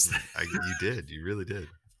passionate just You did. You really did.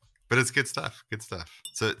 But it's good stuff. Good stuff.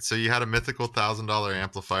 So you had a mythical $1,000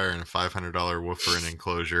 amplifier and a $500 woofer and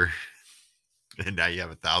enclosure, and now you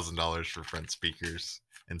have $1,000 for front speakers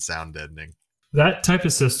and sound deadening. That type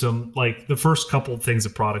of system. Like the first couple of things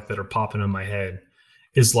of product that are popping in my head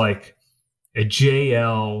is like a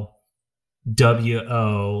JL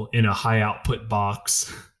WO in a high output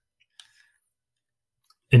box,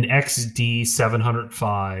 an XD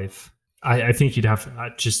 705. I think you'd have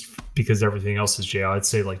just because everything else is JL. I'd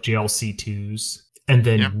say like JLC2s, and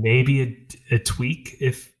then maybe a tweak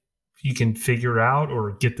if you can figure it out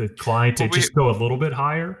or get the client to just go a little bit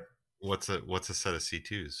higher. What's a set of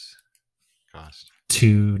C2s cost?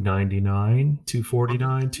 $299,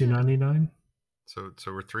 $249, $299. So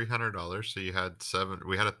we're $300. So you had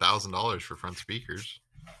we had $1,000 for front speakers.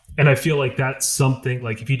 And I feel like that's something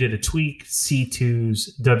like if you did a tweak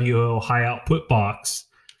C2s WO high output box,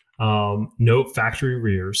 no factory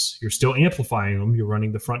rears, you're still amplifying them. You're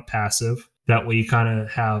running the front passive. That way you kind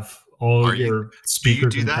of have all your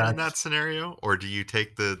speakers. Do you do that in that scenario? Or do you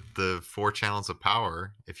take the 4 channels of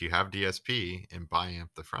power if you have DSP and bi-amp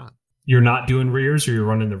the front? You're not doing rears, or you're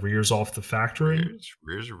running the rears off the factory?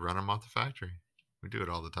 Rears are run them off the factory. We do it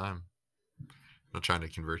all the time. I'm not trying to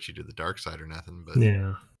convert you to the dark side or nothing, but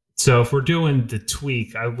yeah. So if we're doing the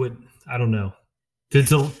tweak, I don't know.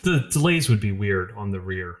 The delays would be weird on the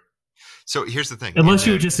rear. So here's the thing. Unless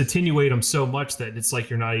you would just attenuate them so much that it's like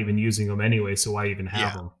you're not even using them anyway, so why even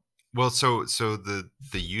have them? Well, so the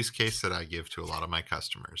use case that I give to a lot of my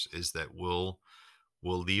customers is that we'll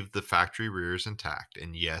leave the factory rears intact.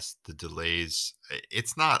 And yes, the delays,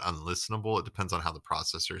 it's not unlistenable. It depends on how the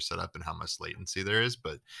processor is set up and how much latency there is,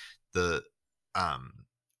 but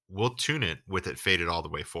we'll tune it with it faded all the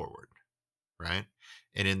way forward, right?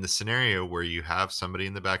 And in the scenario where you have somebody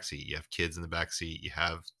in the backseat, you have kids in the backseat,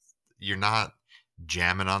 you're not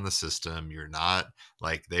jamming on the system. You're not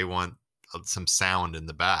like they want some sound in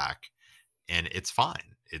the back, and it's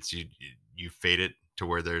fine. It's you fade it to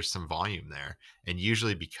where there's some volume there. And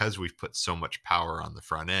usually because we've put so much power on the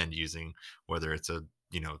front end using whether it's a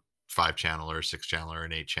 5 channel or a 6 channel or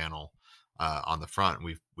an 8 channel on the front,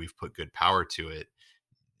 we've put good power to it.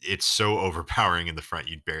 it's so overpowering in the front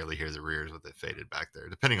you'd barely hear the rears with it faded back there,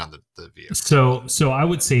 depending on the vehicle. So I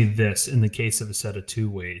would say this in the case of a set of two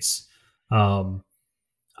ways.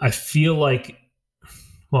 I feel like,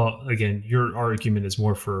 well, again, your argument is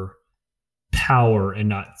more for power and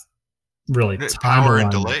not really time Power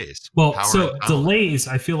and alignment. delays. Well, Power so and time. delays,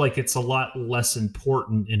 I feel like it's a lot less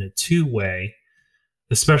important in a two-way,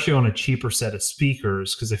 especially on a cheaper set of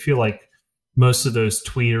speakers, because I feel like most of those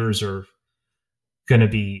tweeters are going to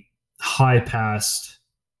be high passed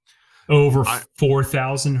over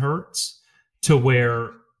 4,000 hertz, to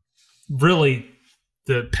where really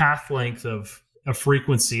the path length of a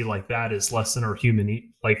frequency like that is less than our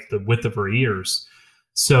like the width of our ears.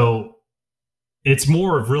 So it's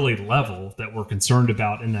more of really level that we're concerned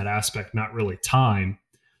about in that aspect, not really time.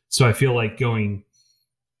 So I feel like going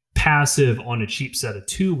passive on a cheap set of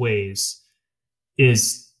two ways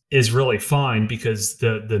is really fine, because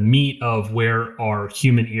the meat of where our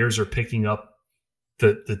human ears are picking up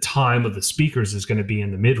the time of the speakers is going to be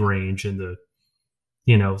in the mid range and the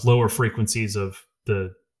lower frequencies of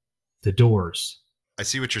the doors. I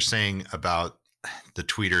see what you're saying about the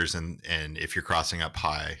tweeters, and if you're crossing up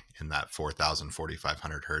high in that 4,000,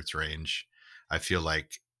 4,500 hertz range, I feel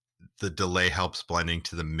like the delay helps blending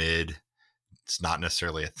to the mid. It's not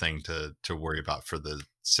necessarily a thing to worry about for the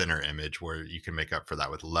center image, where you can make up for that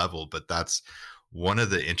with level. But that's one of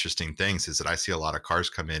the interesting things, is that I see a lot of cars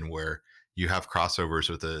come in where you have crossovers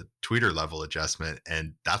with a tweeter level adjustment,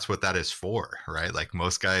 and that's what that is for, right? Like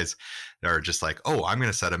most guys are just like, oh, I'm going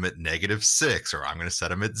to set them at -6, or I'm going to set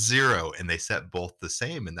them at 0, and they set both the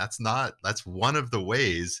same. And that's one of the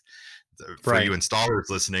ways for Right. you installers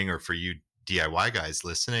listening, or for you DIY guys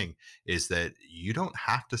listening, is that you don't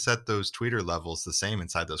have to set those tweeter levels the same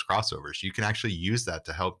inside those crossovers. You can actually use that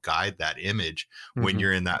to help guide that image when Mhm.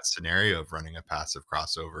 you're in that scenario of running a passive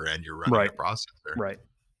crossover and you're running Right. a processor. Right.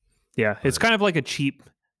 Yeah, it's But- kind of like a cheap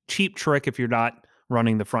trick if you're not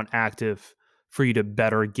running the front active, for you to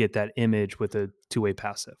better get that image with a two-way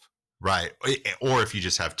passive. Right. Or if you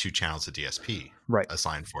just have 2 channels of DSP Right.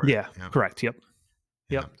 assigned for it. Yeah. Correct. Yep.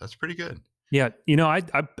 Yeah, Yep. that's pretty good. Yeah.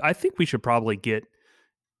 I think we should probably get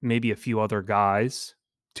maybe a few other guys,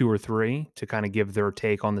 2 or 3, to kind of give their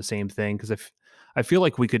take on the same thing, because I feel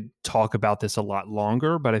like we could talk about this a lot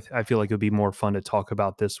longer, but I feel like it would be more fun to talk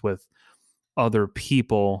about this with other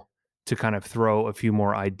people, to kind of throw a few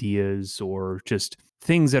more ideas or just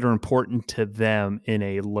things that are important to them in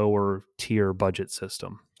a lower tier budget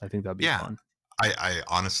system. I think that'd be Yeah. fun. I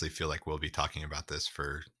honestly feel like we'll be talking about this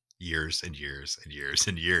for years and years and years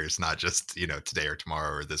and years, not just, today or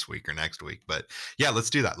tomorrow or this week or next week. But yeah, let's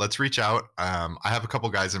do that. Let's reach out. I have a couple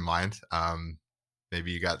guys in mind.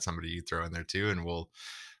 Maybe you got somebody you throw in there too, and we'll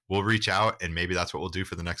reach out, and maybe that's what we'll do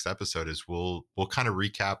for the next episode, is we'll kind of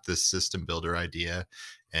recap this system builder idea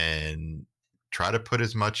and try to put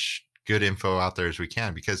as much good info out there as we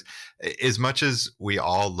can, because as much as we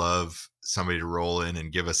all love somebody to roll in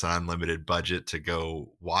and give us an unlimited budget to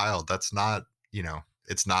go wild, that's not,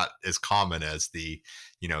 it's not as common as the,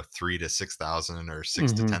 3 to 6,000 or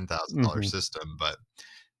 6 to Mhm. $10,000 Mhm. system. But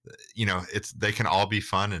they can all be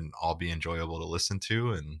fun and all be enjoyable to listen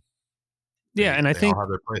to, and Yeah, and I they think all have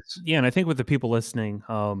their place. Yeah, and I think with the people listening,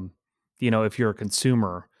 if you're a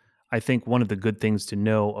consumer, I think one of the good things to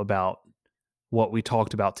know about what we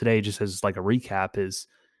talked about today, just as like a recap, is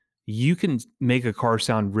you can make a car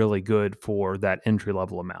sound really good for that entry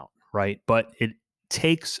level amount, right? But it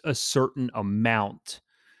takes a certain amount,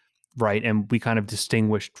 right? And we kind of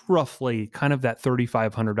distinguished roughly kind of that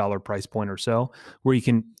 $3,500 price point or so, where you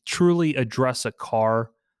can truly address a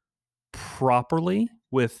car properly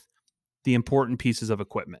with the important pieces of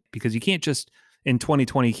equipment, because you can't just, in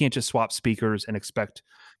 2020, you can't just swap speakers and expect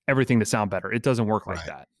everything to sound better. It doesn't work like Right.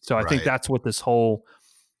 that. So I think Right. that's what this whole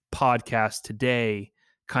podcast today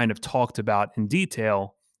kind of talked about in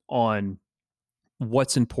detail, on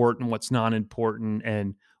what's important, what's not important,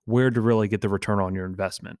 and where to really get the return on your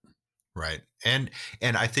investment. Right. And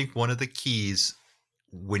I think one of the keys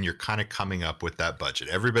when you're kind of coming up with that budget,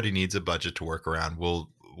 everybody needs a budget to work around.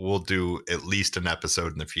 We'll do at least an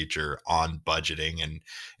episode in the future on budgeting,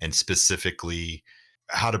 and specifically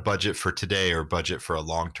how to budget for today or budget for a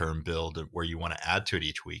long-term build where you want to add to it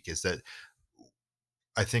each week. Is that,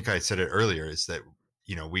 I think I said it earlier, is that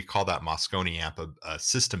we call that Moscone amp a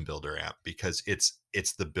system builder amp, because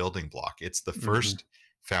it's the building block. It's the first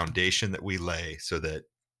foundation that we lay, so that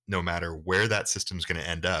no matter where that system's going to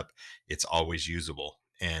end up, it's always usable,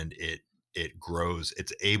 and it grows.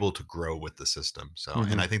 It's able to grow with the system. So,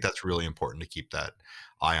 Mhm. and I think that's really important, to keep that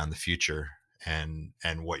eye on the future and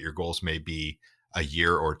what your goals may be a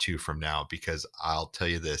year or two from now, because I'll tell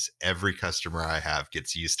you this, every customer I have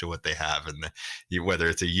gets used to what they have, and whether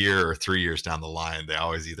it's a year or 3 years down the line, they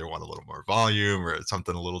always either want a little more volume or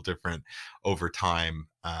something a little different over time,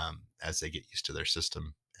 as they get used to their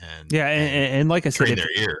system and Yeah, and like I said, train if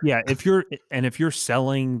their ear. yeah, if you're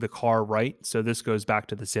selling the car right, so this goes back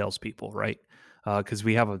to the salespeople, right? Because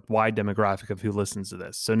we have a wide demographic of who listens to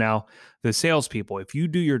this. So now the salespeople, if you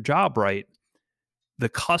do your job right, the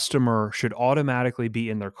customer should automatically be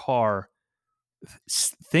in their car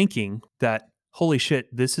thinking that, holy shit,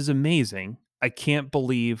 this is amazing. I can't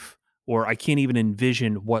believe, or I can't even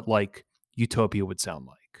envision what like Utopia would sound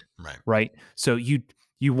like. Right. Right. So you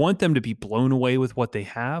want them to be blown away with what they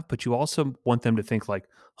have, but you also want them to think like,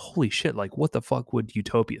 holy shit, like what the fuck would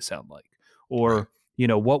Utopia sound like? Or, Right. you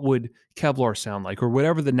know, what would Kevlar sound like? Or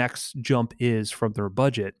whatever the next jump is from their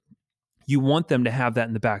budget. You want them to have that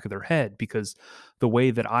in the back of their head, because the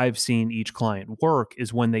way that I've seen each client work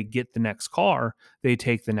is when they get the next car, they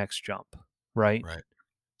take the next jump. Right. Right.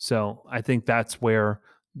 So I think that's where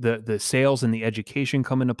the sales and the education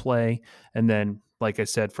come into play. And then, like I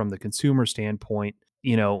said, from the consumer standpoint,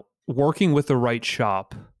 you know, working with the right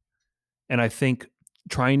shop, and I think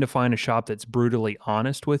trying to find a shop that's brutally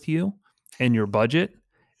honest with you and your budget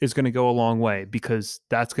is going to go a long way, because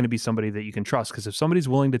that's going to be somebody that you can trust. Because if somebody's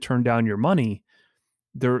willing to turn down your money,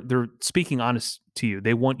 they're speaking honest to you.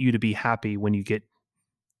 They want you to be happy when you get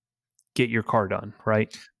your car done,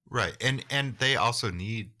 right? Right. And they also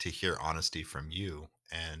need to hear honesty from you.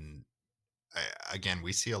 And again,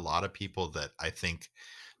 we see a lot of people that I think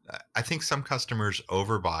some customers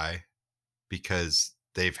overbuy because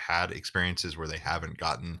they've had experiences where they haven't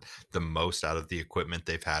gotten the most out of the equipment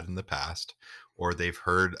they've had in the past, or they've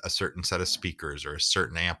heard a certain set of speakers or a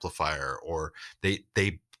certain amplifier, or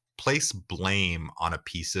they place blame on a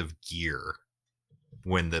piece of gear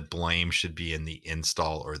when the blame should be in the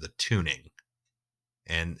install or the tuning.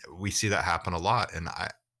 And we see that happen a lot. And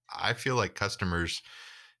I feel like customers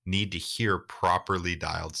need to hear properly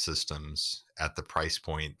dialed systems at the price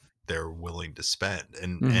point they're willing to spend.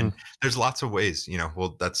 And there's lots of ways,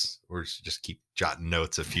 well, we're just keep jotting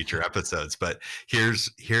notes of future episodes, but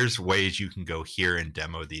here's ways you can go here and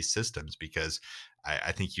demo these systems, because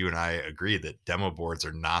I think you and I agree that demo boards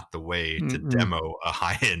are not the way to demo a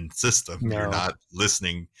high-end system. No. You're not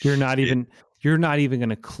listening. You're not even going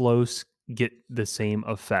to close get the same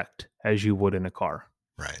effect as you would in a car.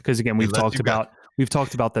 Right. Because again, we've talked about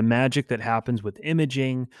the magic that happens with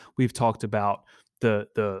imaging. We've talked about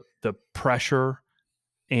the pressure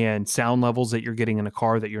and sound levels that you're getting in a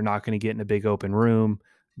car that you're not going to get in a big open room.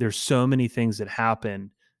 There's so many things that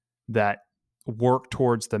happen that work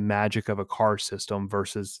towards the magic of a car system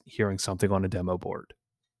versus hearing something on a demo board.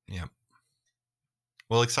 Yeah.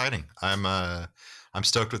 Well, exciting. I'm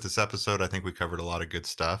stoked with this episode. I think we covered a lot of good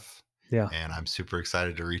stuff. Yeah. And I'm super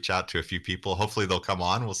excited to reach out to a few people. Hopefully they'll come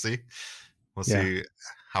on. We'll see. We'll see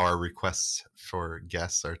how our requests for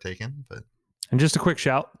guests are taken. And just a quick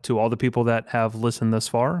shout to all the people that have listened thus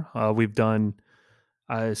far. We've done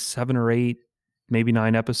 7 or 8, maybe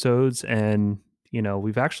 9 episodes, and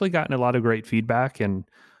we've actually gotten a lot of great feedback, and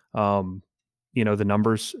the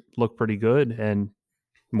numbers look pretty good, and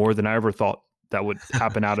more than I ever thought that would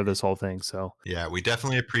happen out of this whole thing. So yeah, we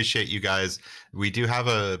definitely appreciate you guys. We do have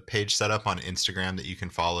a page set up on Instagram that you can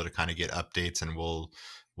follow to kind of get updates, and we'll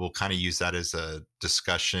kind of use that as a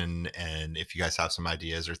discussion. And if you guys have some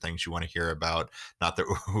ideas or things you want to hear about, not that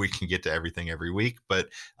we can get to everything every week, but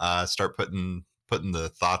start putting the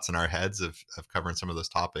thoughts in our heads of covering some of those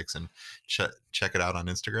topics, and check it out on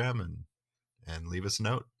Instagram and leave us a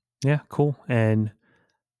note. Yeah, cool. And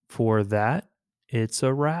for that, it's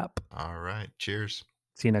a wrap. All right. Cheers.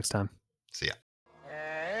 See you next time. See ya.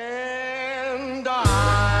 And